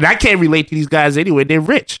 exactly. no. And I can't relate to these guys anyway. They're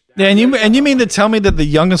rich. Yeah, and you mean to tell me that the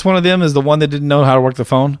youngest one of them is the one that didn't know how to work the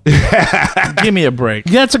phone? Give me a break.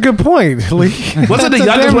 Yeah, that's a good point, Lee. Wasn't the That's a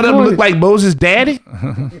youngest damn one of them point. look like Moses' daddy?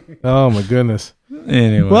 Oh my goodness.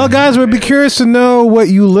 Anyway, Well, guys, we'd be curious to know what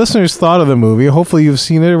you listeners thought of the movie. Hopefully, you've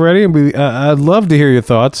seen it already, and I'd love to hear your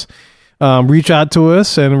thoughts. Reach out to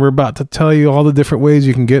us, and we're about to tell you all the different ways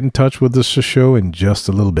you can get in touch with this show in just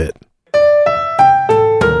a little bit.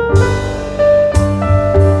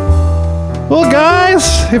 Well, guys,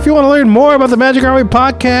 if you want to learn more about the Magic Our Way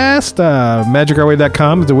podcast,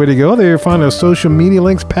 magicourway.com is the way to go. There you'll find our social media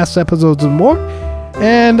links, past episodes, and more.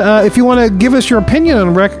 And if you want to give us your opinion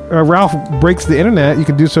on Ralph Breaks the Internet, you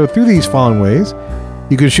can do so through these following ways.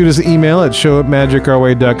 You can shoot us an email at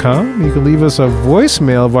show@magicourway.com. You can leave us a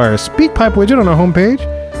voicemail via our SpeakPipe widget on our homepage.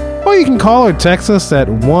 Or you can call or text us at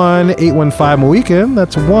 1-815-MOWEEKEND.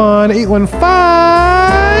 That's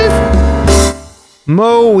 1-815...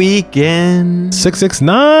 Mo Weekend.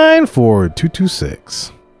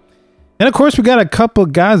 669-4226. And of course, we got a couple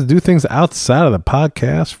of guys that do things outside of the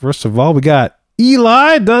podcast. First of all, we got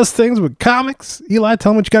Eli does things with comics. Eli,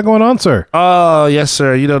 tell them what you got going on, sir. Oh, yes,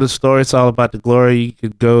 sir. You know the story. It's all about the glory. You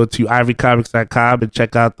can go to ivorycomics.com and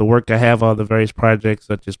check out the work I have on the various projects,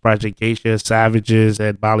 such as Project Geisha, Savages,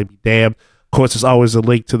 and Molly Be Damned. Of course, there's always a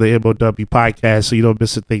link to the MOW podcast, so you don't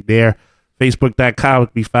miss a thing there. Facebook.com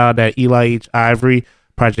can be found at Eli H. Ivory.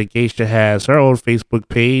 Project Geisha has her own Facebook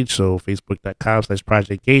page, so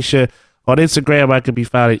facebook.com/Project Geisha. On Instagram, I can be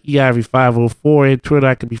found at eivory504. And Twitter,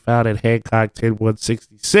 I can be found at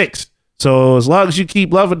Hancock10166. So as long as you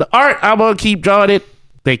keep loving the art, I'm going to keep drawing it.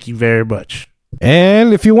 Thank you very much.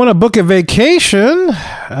 And if you want to book a vacation to,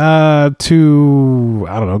 I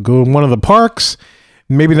don't know, go to one of the parks,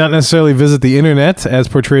 maybe not necessarily visit the internet as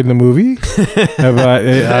portrayed in the movie.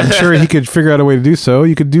 I'm sure he could figure out a way to do so.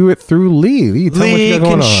 You could do it through Lee. Lee, tell him what you got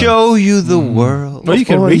going on. Show you the world. Well, you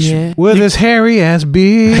can reach With his hairy ass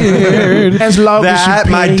beard. As long That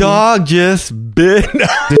my dog just bit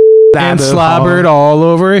and slobbered all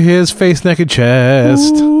over his face, neck, and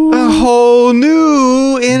chest. a whole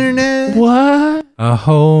new internet. What? a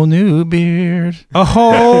whole new beard. A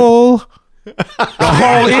hole. A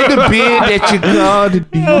hole in the beard that you got to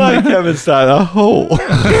do. I like Kevin Stein. A hole.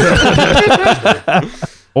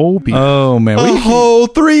 Oh man, A whole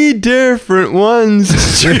 3 different ones.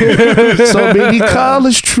 So many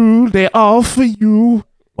colors true, they all for you.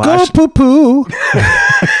 Go poo poo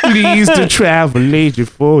Please the travel agent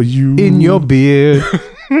for you. in your beard.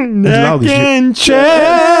 Neck and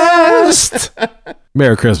Chest.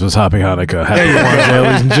 Merry Christmas, Happy Hanukkah, Happy Kwanzaa,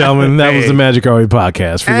 ladies and gentlemen. That was the Magic Hour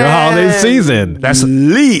podcast for your holiday season. That's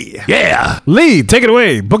Lee. yeah. Lee, take it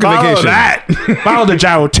away. Book a vacation. Follow the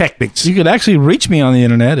gyrotechnics. you could actually reach me on the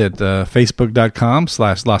internet at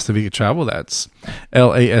facebook.com/Lastovica Travel. That's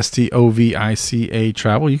LASTOVICA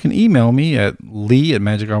Travel. You can email me at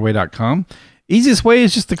lee@magicourway.com. Easiest way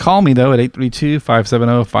is just to call me, though, at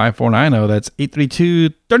 832-570-5490. That's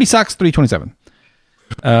 832-30-SOCKS-327.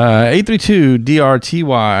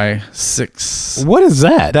 832-DRTY6. What is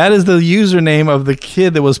that? That is the username of the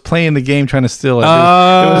kid that was playing the game trying to steal it. It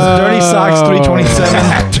was Dirty Socks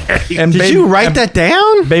 327. And Did you write that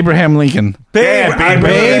down? Abraham Lincoln. Abraham.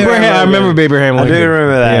 I remember Abraham Lincoln. I do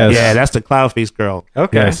remember that. Yes. Yeah, that's the cloud face girl.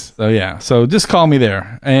 Okay. Yes. So yeah, so just call me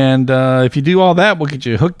there, and if you do all that, we'll get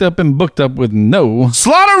you hooked up and booked up with no.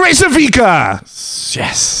 Slaughter Racevica.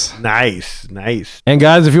 Yes. Nice. And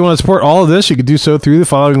guys, if you want to support all of this, you can do so through the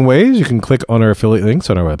following ways. You can click on our affiliate links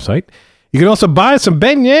on our website. You can also buy some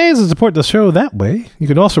beignets and support the show that way. You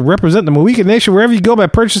can also represent the Mohican Nation wherever you go by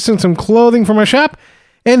purchasing some clothing from our shop.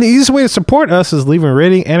 And the easiest way to support us is leaving a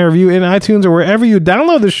rating and a review in iTunes or wherever you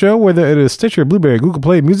download the show, whether it is Stitcher, Blueberry, Google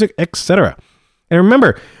Play, Music, etc. And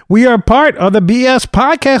remember, we are part of the BS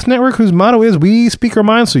Podcast Network, whose motto is We Speak Our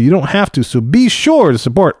Minds so you don't have to. So be sure to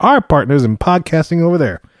support our partners in podcasting over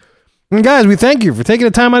there. And guys, we thank you for taking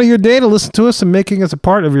the time out of your day to listen to us and making us a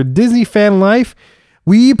part of your Disney fan life.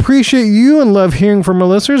 We appreciate you and love hearing from our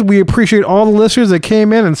listeners. We appreciate all the listeners that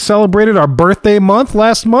came in and celebrated our birthday month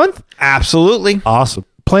last month. Absolutely. Awesome.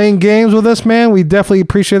 Playing games with us, man. We definitely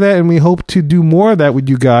appreciate that, and we hope to do more of that with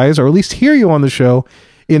you guys, or at least hear you on the show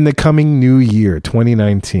in the coming new year,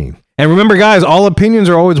 2019. And remember, guys, all opinions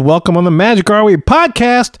are always welcome on the Magic Our Way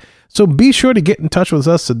podcast, so be sure to get in touch with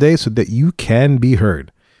us today so that you can be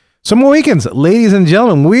heard. So, Mohicans, ladies and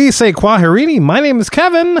gentlemen, we say Kwaherini. My name is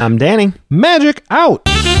Kevin. I'm Danny. Magic out.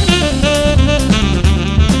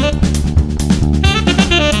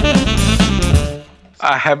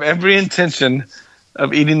 I have every intention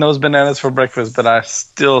of eating those bananas for breakfast, but I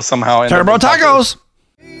still somehow end Turbo up with tacos.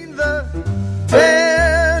 The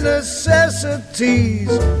bare necessities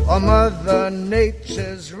of Mother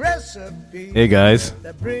Nature's recipe Hey, guys.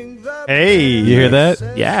 that bring the Hey. You hear that?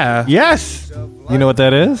 Yeah. Yes. You know what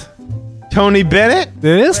that is? Tony Bennett. It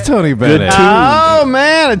is Tony Bennett. Oh,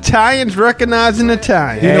 man. Italians recognizing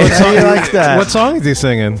Italian. You know what song he likes that. What song is he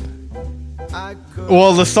singing?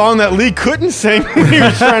 Well, the song that Lee couldn't sing when he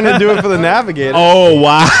was trying to do it for the Navigator. Oh,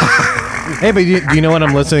 wow. Hey, but do you know what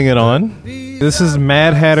I'm listening it on? This is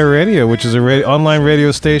Mad Hatter Radio, which is a online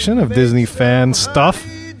radio station of Disney fan stuff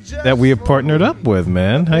that we have partnered up with,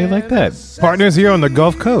 man. How you like that? Partners here on the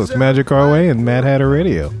Gulf Coast, Magic Our Way and Mad Hatter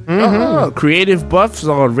Radio. Oh, creative buffs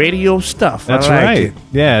on radio stuff. That's I like right. it.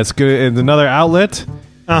 Yeah, it's good. It's another outlet.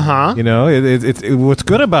 Uh-huh. You know, it's what's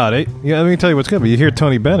good about it. Yeah, let me tell you what's good. But you hear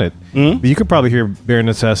Tony Bennett, but you could probably hear Bare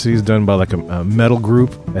Necessities done by like a metal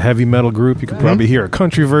group, a heavy metal group. You could probably hear a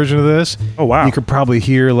country version of this. Oh, wow. You could probably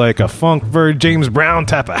hear like a funk version, James Brown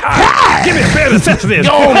type of. Give me Bare Necessities.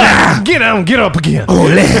 Oh, man. Get up again. Oh,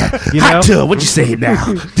 You know? Hot tub, what you say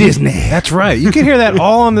now? Disney. That's right. You can hear that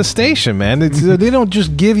all on the station, man. They don't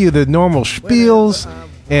just give you the normal spiels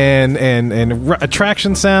and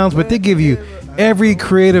attraction sounds, but they give you every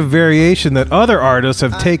creative variation that other artists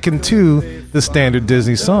have taken to the standard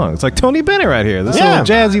Disney songs. Like Tony Bennett right here. This little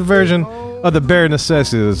jazzy version of the Bare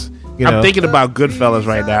Necessities. You know. I'm thinking about Goodfellas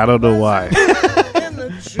right now. I don't know why.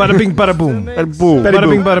 Bada bing, bada boom. And boom. Bada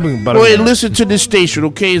bing, bada boom. Bada Go ahead, boom. listen to this station,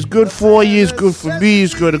 okay? It's good for you. It's good for me.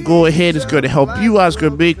 It's going to go ahead. It's going to help you out. It's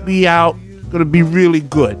going to make me out. It's going to be really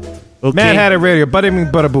good. Okay. Mad Hatter Radio, bada bing,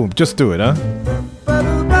 bada boom. Just do it, huh?